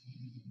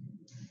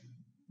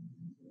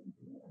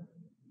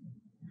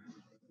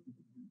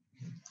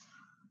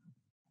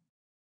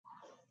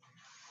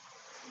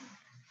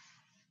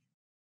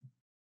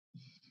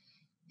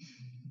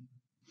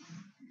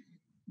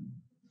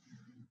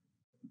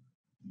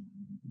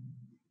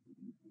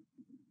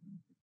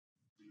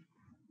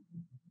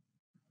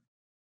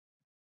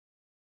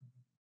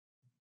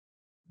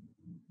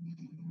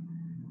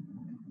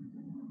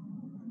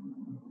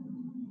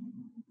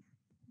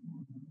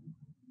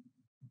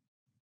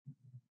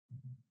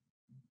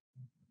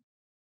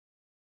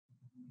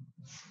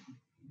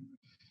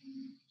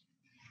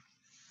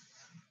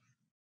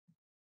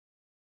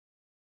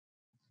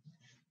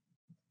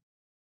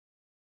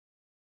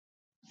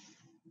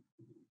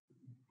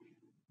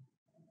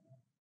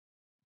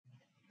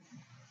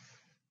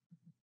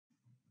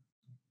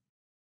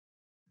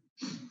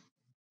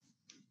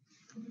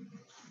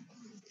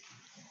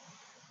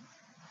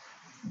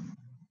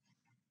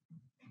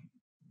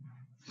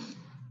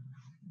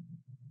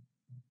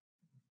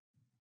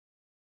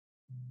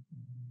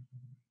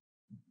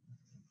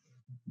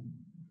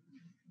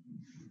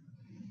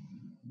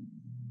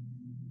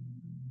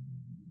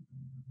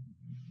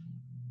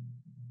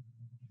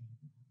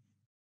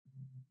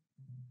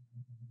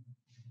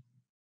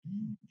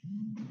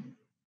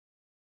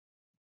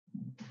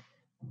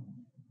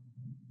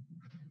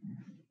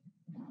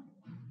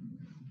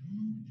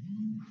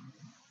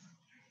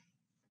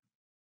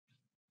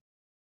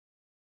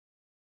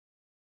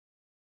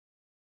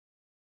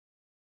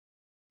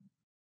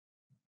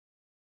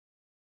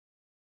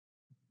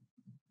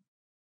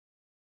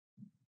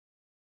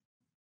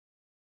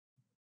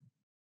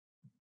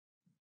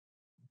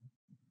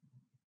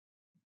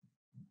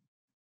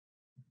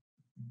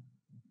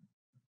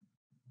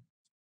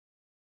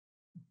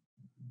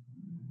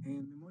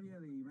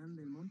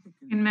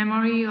 In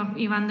memory of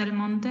Ivan del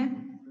Monte,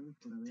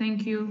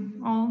 thank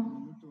you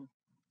all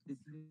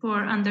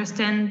for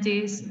understanding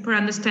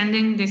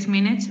this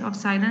minute of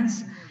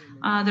silence.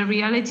 The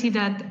reality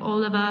that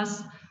all of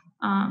us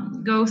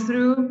go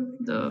through,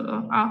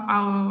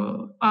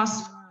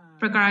 us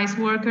precarious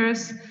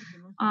workers,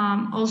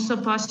 also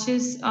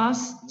pushes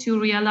us to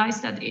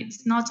realize that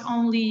it's not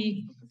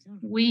only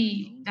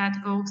we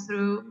that go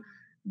through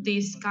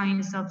these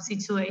kinds of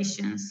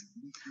situations.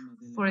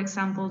 For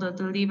example, the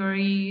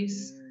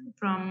deliveries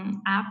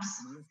from apps,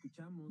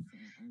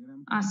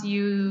 as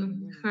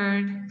you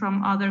heard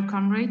from other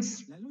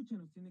comrades.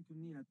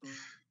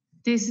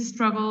 This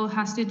struggle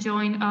has to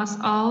join us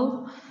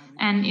all,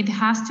 and it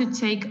has to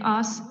take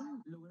us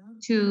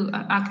to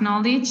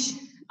acknowledge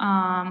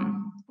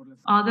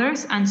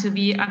others and to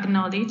be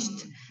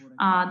acknowledged.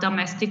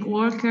 Domestic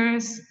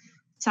workers,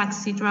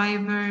 taxi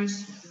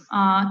drivers,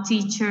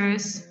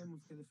 teachers,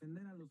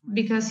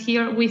 because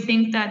here we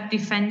think that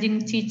defending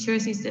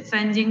teachers is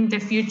defending the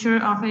future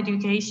of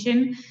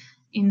education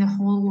in the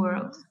whole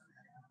world.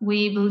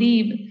 We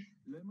believe,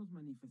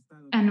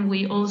 and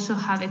we also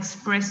have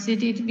expressed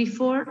it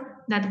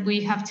before, that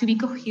we have to be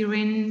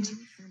coherent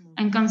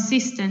and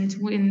consistent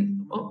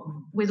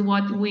with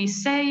what we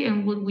say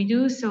and what we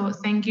do. So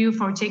thank you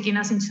for taking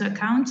us into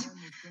account.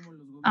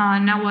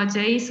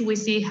 Nowadays, we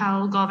see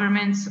how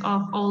governments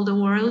of all the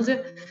world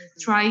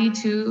try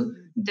to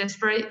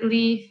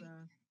desperately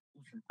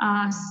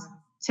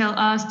tell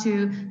us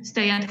to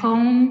stay at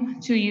home,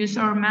 to use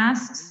our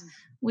masks.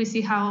 We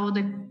see how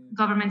the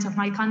government of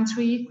my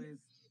country,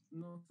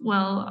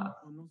 well,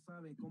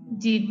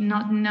 did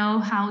not know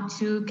how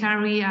to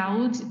carry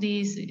out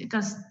this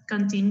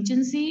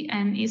contingency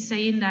and is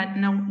saying that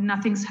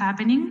nothing's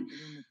happening.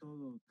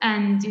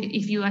 And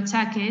if you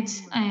attack it,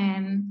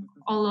 and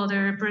all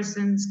other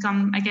persons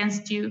come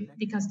against you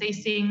because they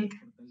think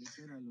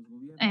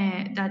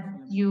that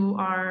you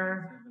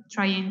are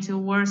trying to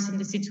worsen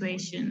the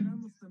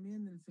situation.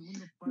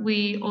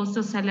 We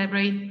also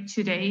celebrate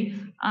today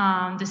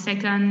the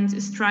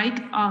second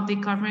strike of the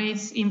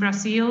comrades in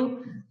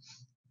Brazil.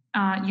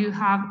 You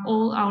have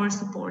all our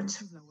support.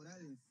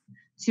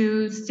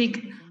 To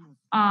seek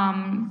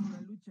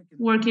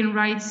working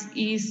rights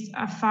is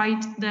a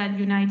fight that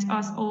unites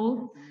us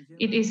all.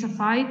 It is a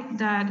fight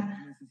that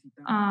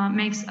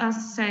makes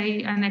us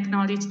say and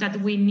acknowledge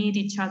that we need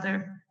each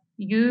other,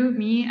 you,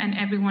 me, and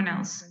everyone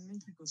else.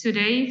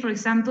 Today, for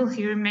example,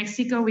 here in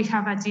Mexico, we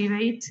have a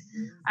debate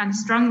and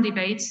strong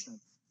debates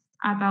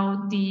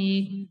about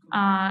the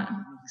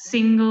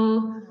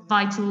single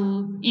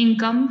vital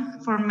income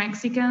for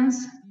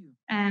Mexicans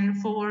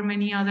and for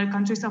many other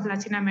countries of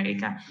Latin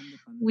America.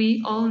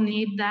 We all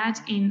need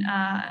that in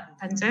a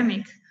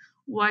pandemic.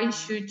 Why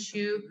should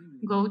you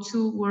go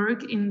to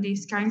work in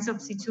these kinds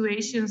of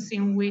situations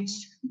in which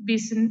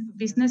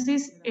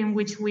businesses in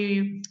which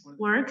we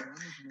work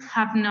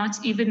have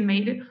not even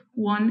made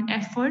one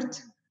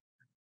effort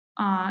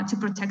to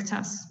protect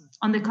us?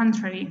 On the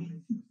contrary,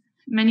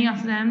 many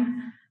of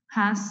them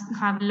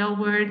have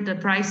lowered the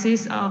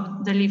prices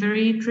of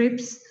delivery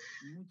trips,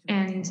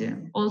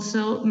 and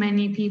also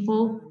many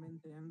people,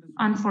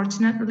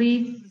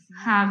 unfortunately,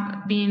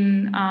 have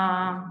been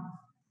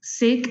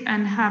sick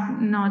and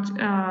have not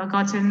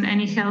gotten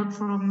any help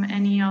from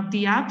any of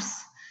the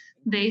apps.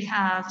 They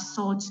have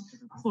sought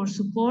for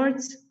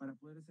support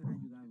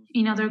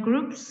in other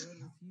groups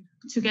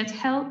to get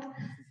help,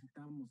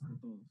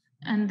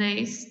 and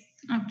they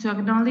to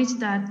acknowledge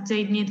that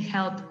they need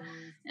help.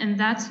 And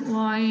that's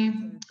why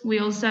we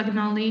also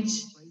acknowledge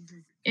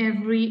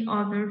every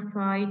other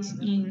fight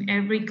in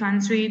every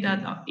country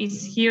that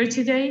is here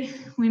today.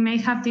 We may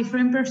have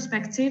different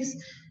perspectives,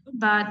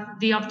 but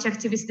the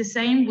objective is the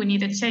same. We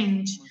need a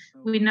change.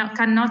 We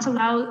cannot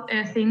allow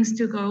things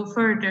to go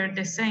further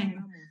the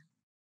same.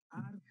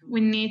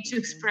 We need to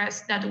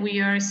express that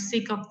we are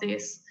sick of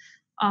this,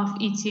 of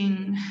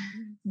eating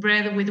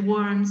bread with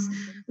worms.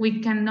 We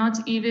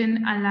cannot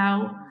even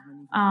allow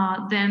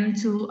them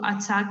to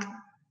attack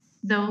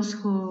those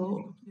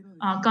who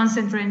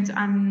concentrate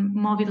and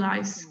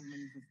mobilize.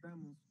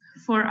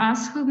 For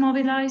us who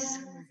mobilize,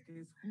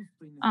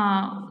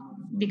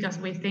 because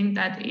we think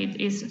that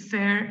it is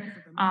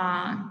fair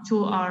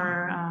to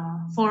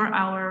for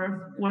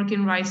our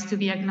working rights to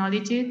be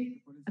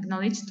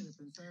acknowledged.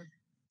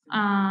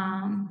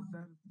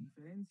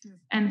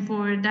 And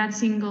for that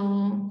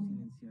single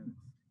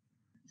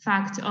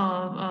fact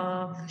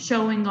of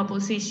showing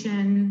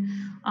opposition,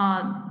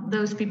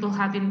 those people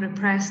have been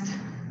repressed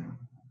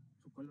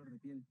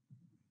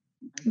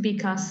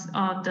because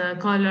of the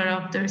color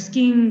of their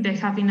skin. They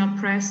have been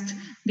oppressed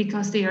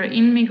because they are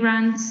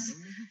immigrants.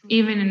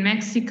 Even in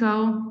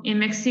Mexico,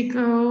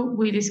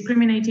 we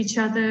discriminate each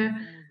other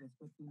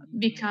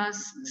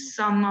because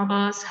some of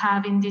us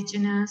have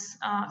indigenous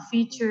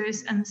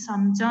features and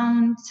some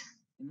don't.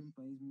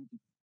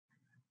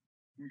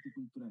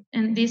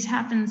 And this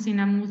happens in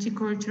a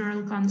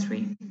multicultural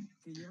country.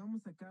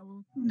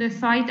 The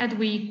fight that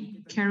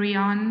we carry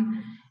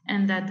on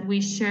and that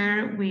we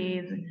share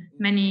with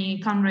many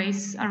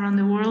comrades around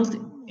the world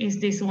is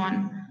this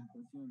one.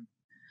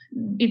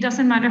 It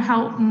doesn't matter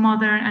how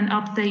modern and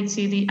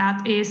updated the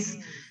app is.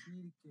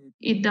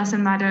 It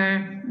doesn't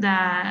matter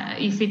that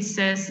if it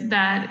says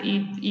that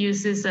it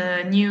uses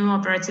new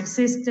operative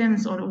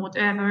systems or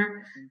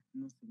whatever.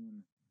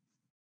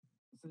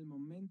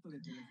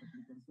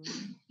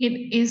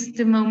 It is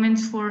the moment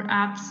for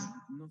apps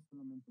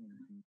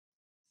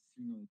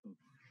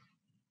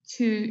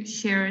to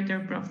share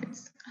their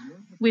profits.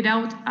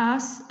 Without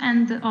us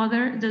and the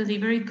other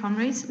delivery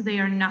comrades, they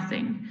are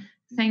nothing.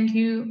 Thank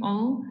you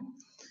all.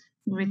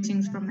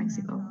 Greetings from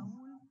Mexico.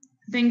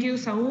 Thank you,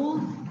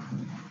 Saul.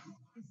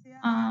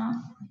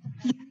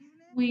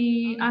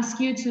 We ask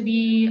you to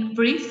be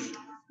brief.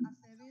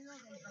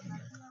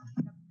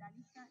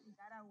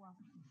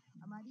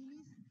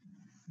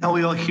 Now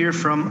we will hear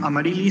from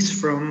Amarilis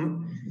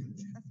from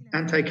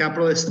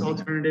Anti-Capitalist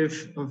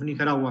Alternative of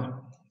Nicaragua.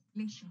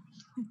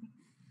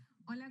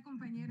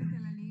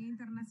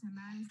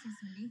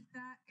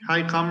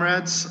 Hi,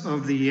 comrades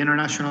of the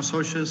International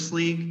Socialist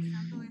League.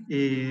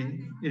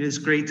 It is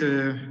great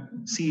to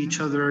see each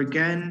other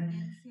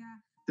again,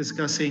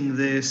 discussing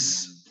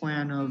this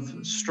plan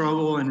of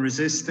struggle and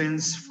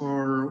resistance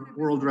for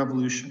world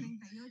revolution.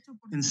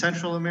 In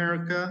Central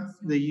America,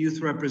 the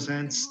youth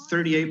represents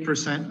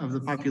 38% of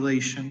the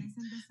population.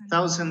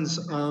 Thousands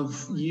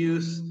of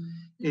youth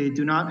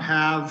do not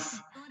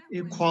have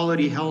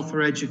quality health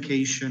or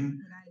education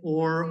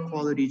or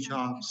quality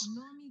jobs.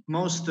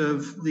 Most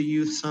of the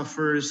youth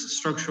suffers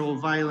structural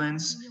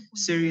violence,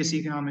 serious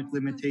economic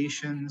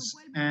limitations,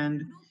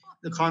 and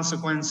the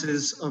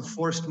consequences of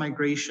forced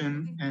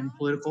migration and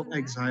political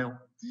exile.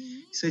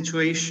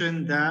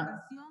 Situation that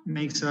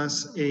makes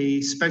us a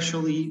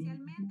especially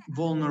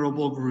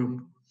vulnerable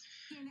group.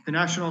 The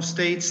national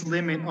states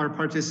limit our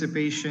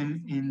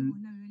participation in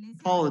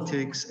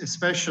politics,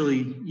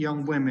 especially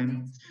young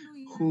women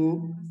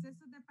who,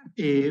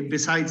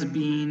 besides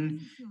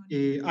being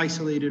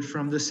isolated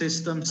from the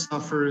system,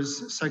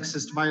 suffers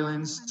sexist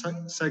violence,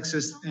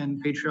 sexist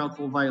and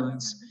patriarchal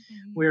violence.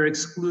 We're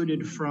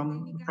excluded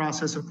from the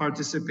process of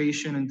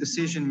participation and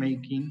decision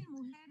making.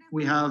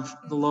 We have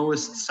the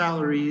lowest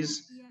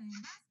salaries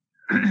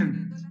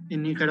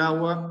in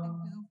Nicaragua.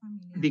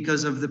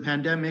 Because of the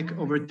pandemic,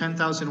 over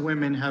 10,000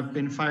 women have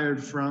been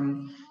fired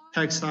from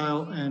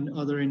textile and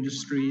other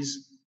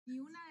industries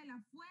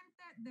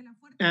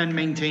and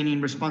maintaining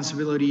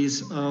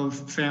responsibilities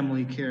of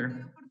family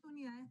care.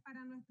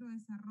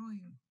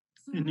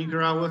 In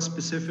Nicaragua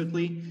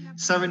specifically,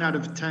 7 out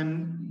of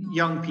 10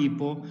 young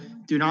people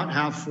do not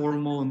have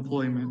formal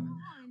employment.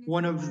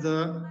 One of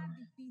the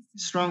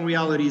strong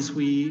realities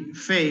we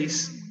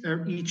face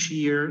each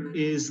year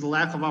is the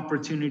lack of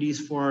opportunities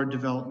for our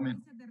development.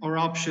 Our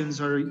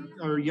options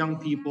our young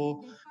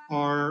people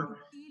are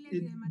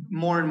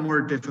more and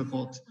more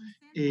difficult.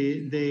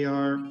 They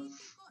are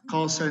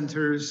call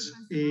centers,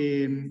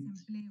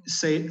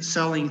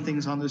 selling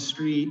things on the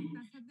street,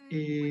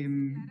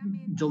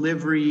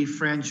 delivery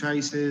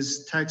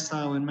franchises,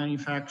 textile and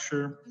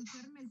manufacture,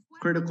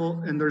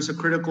 and there's a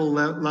critical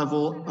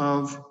level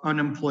of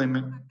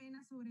unemployment,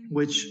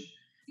 which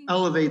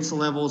elevates the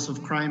levels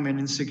of crime and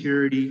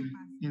insecurity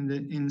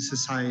in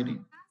society.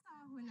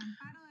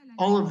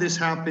 All of this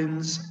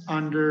happens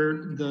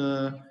under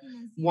the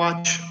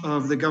watch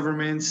of the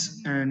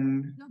governments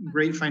and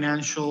great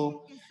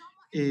financial,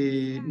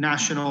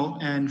 national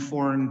and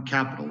foreign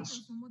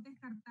capitals.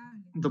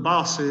 The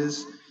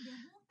bosses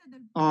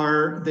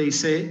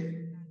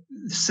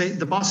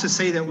the bosses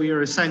say that we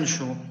are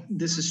essential.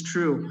 This is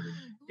true,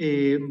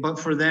 but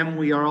for them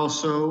we are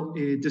also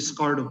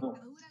discardable.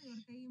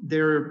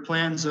 Their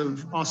plans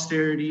of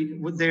austerity,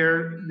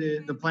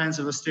 the plans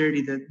of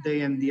austerity that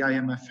they and the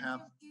IMF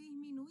have.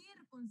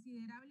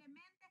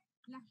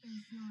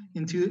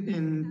 In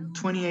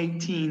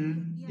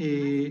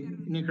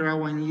 2018,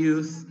 Nicaraguan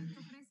youth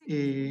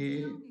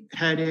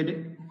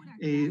headed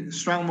a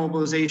strong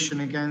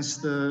mobilization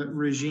against the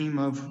regime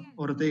of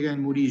Ortega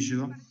and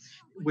Murillo,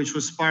 which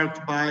was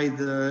sparked by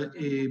the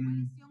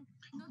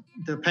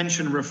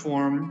pension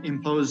reform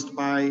imposed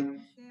by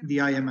the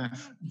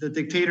IMF. The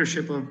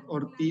dictatorship of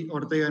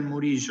Ortega and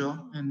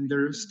Murillo and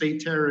their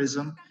state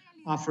terrorism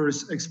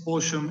offers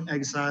expulsion,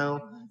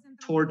 exile,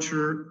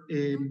 torture,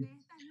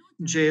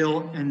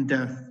 jail, and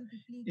death.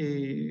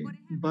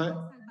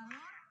 But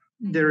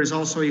there is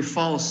also a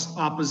false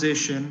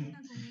opposition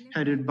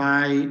headed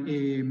by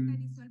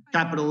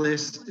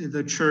capitalists,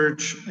 the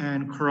church,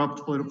 and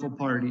corrupt political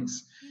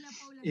parties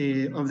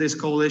of this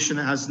coalition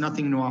that has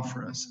nothing to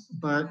offer us.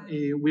 But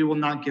we will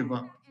not give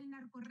up.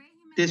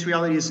 This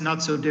reality is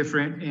not so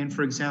different in,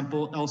 for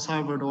example, El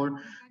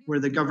Salvador, where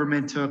the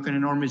government took an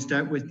enormous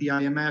debt with the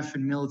IMF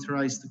and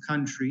militarized the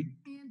country.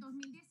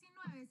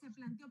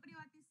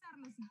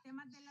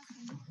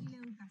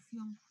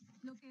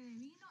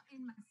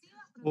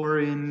 Or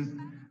in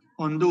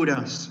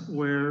Honduras,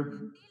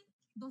 where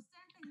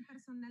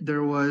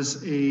there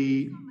was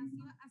a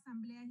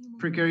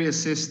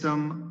precarious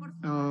system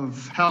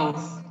of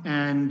health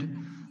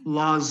and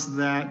laws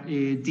that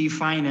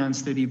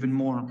definanced it even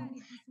more.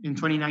 In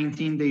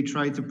 2019, they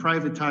tried to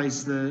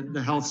privatize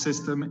the health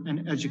system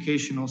and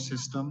educational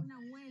system,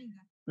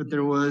 but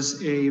there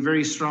was a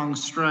very strong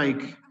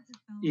strike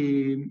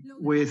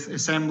with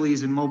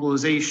assemblies and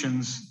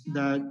mobilizations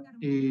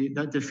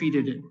that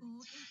defeated it.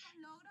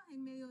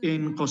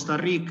 In Costa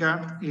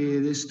Rica,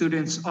 the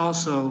students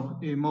also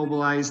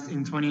mobilized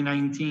in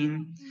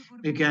 2019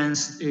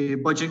 against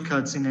budget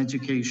cuts in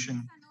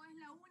education.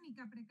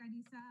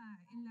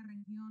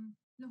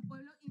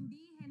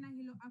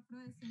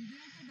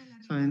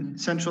 So in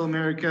Central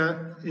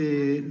America,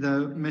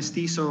 the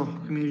Mestizo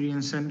community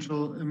in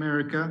Central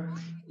America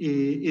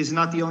is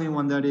not the only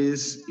one that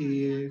is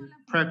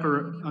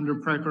under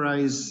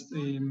pressurized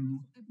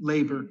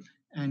labor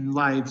and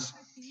lives.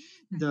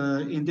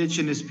 The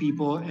indigenous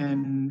people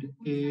and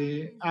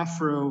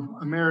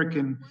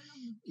Afro-American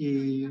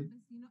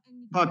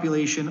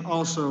population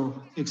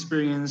also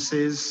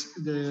experiences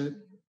the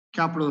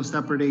capitalist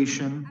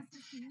depredation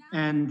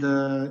and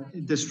the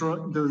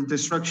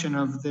destruction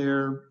of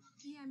their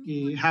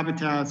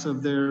habitats,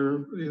 of their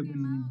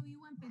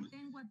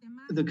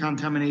the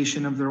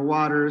contamination of their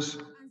waters,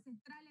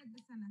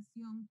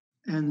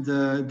 and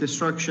the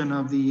destruction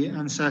of the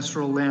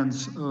ancestral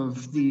lands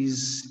of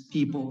these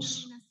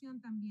peoples.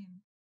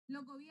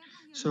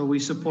 So we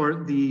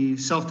support the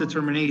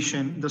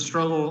self-determination, the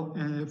struggle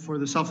for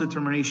the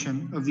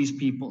self-determination of these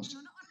peoples.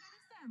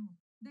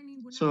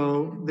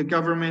 So the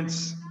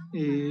governments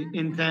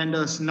intend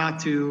us not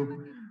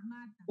to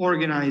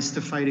organize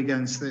to fight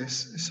against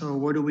this. So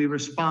what do we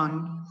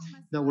respond?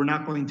 That we're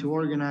not going to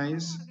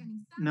organize?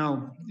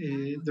 No,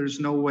 there's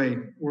no way.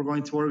 We're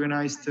going to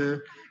organize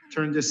to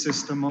turn this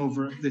system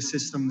over, this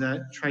system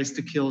that tries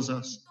to kill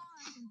us.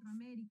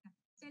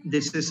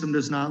 This system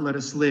does not let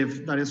us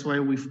live. That is why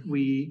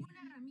we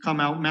come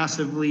out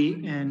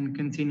massively and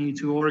continue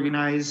to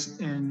organize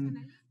and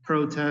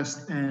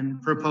protest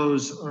and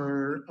propose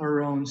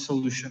our own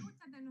solution.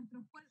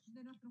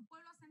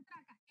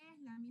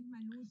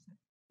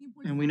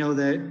 And we know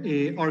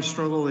that our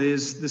struggle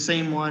is the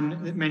same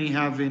one that many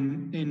have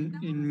in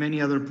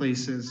many other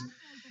places.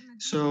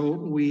 So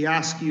we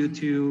ask you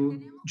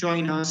to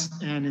join us,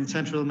 and in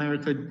Central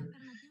America,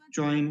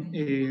 join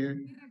a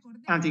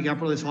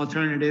anti-capitalist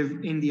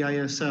alternative in the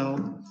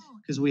ISL,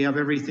 because we have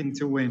everything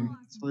to win.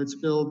 So let's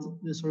build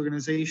this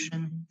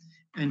organization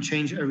and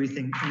change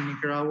everything in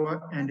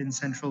Nicaragua and in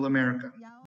Central America.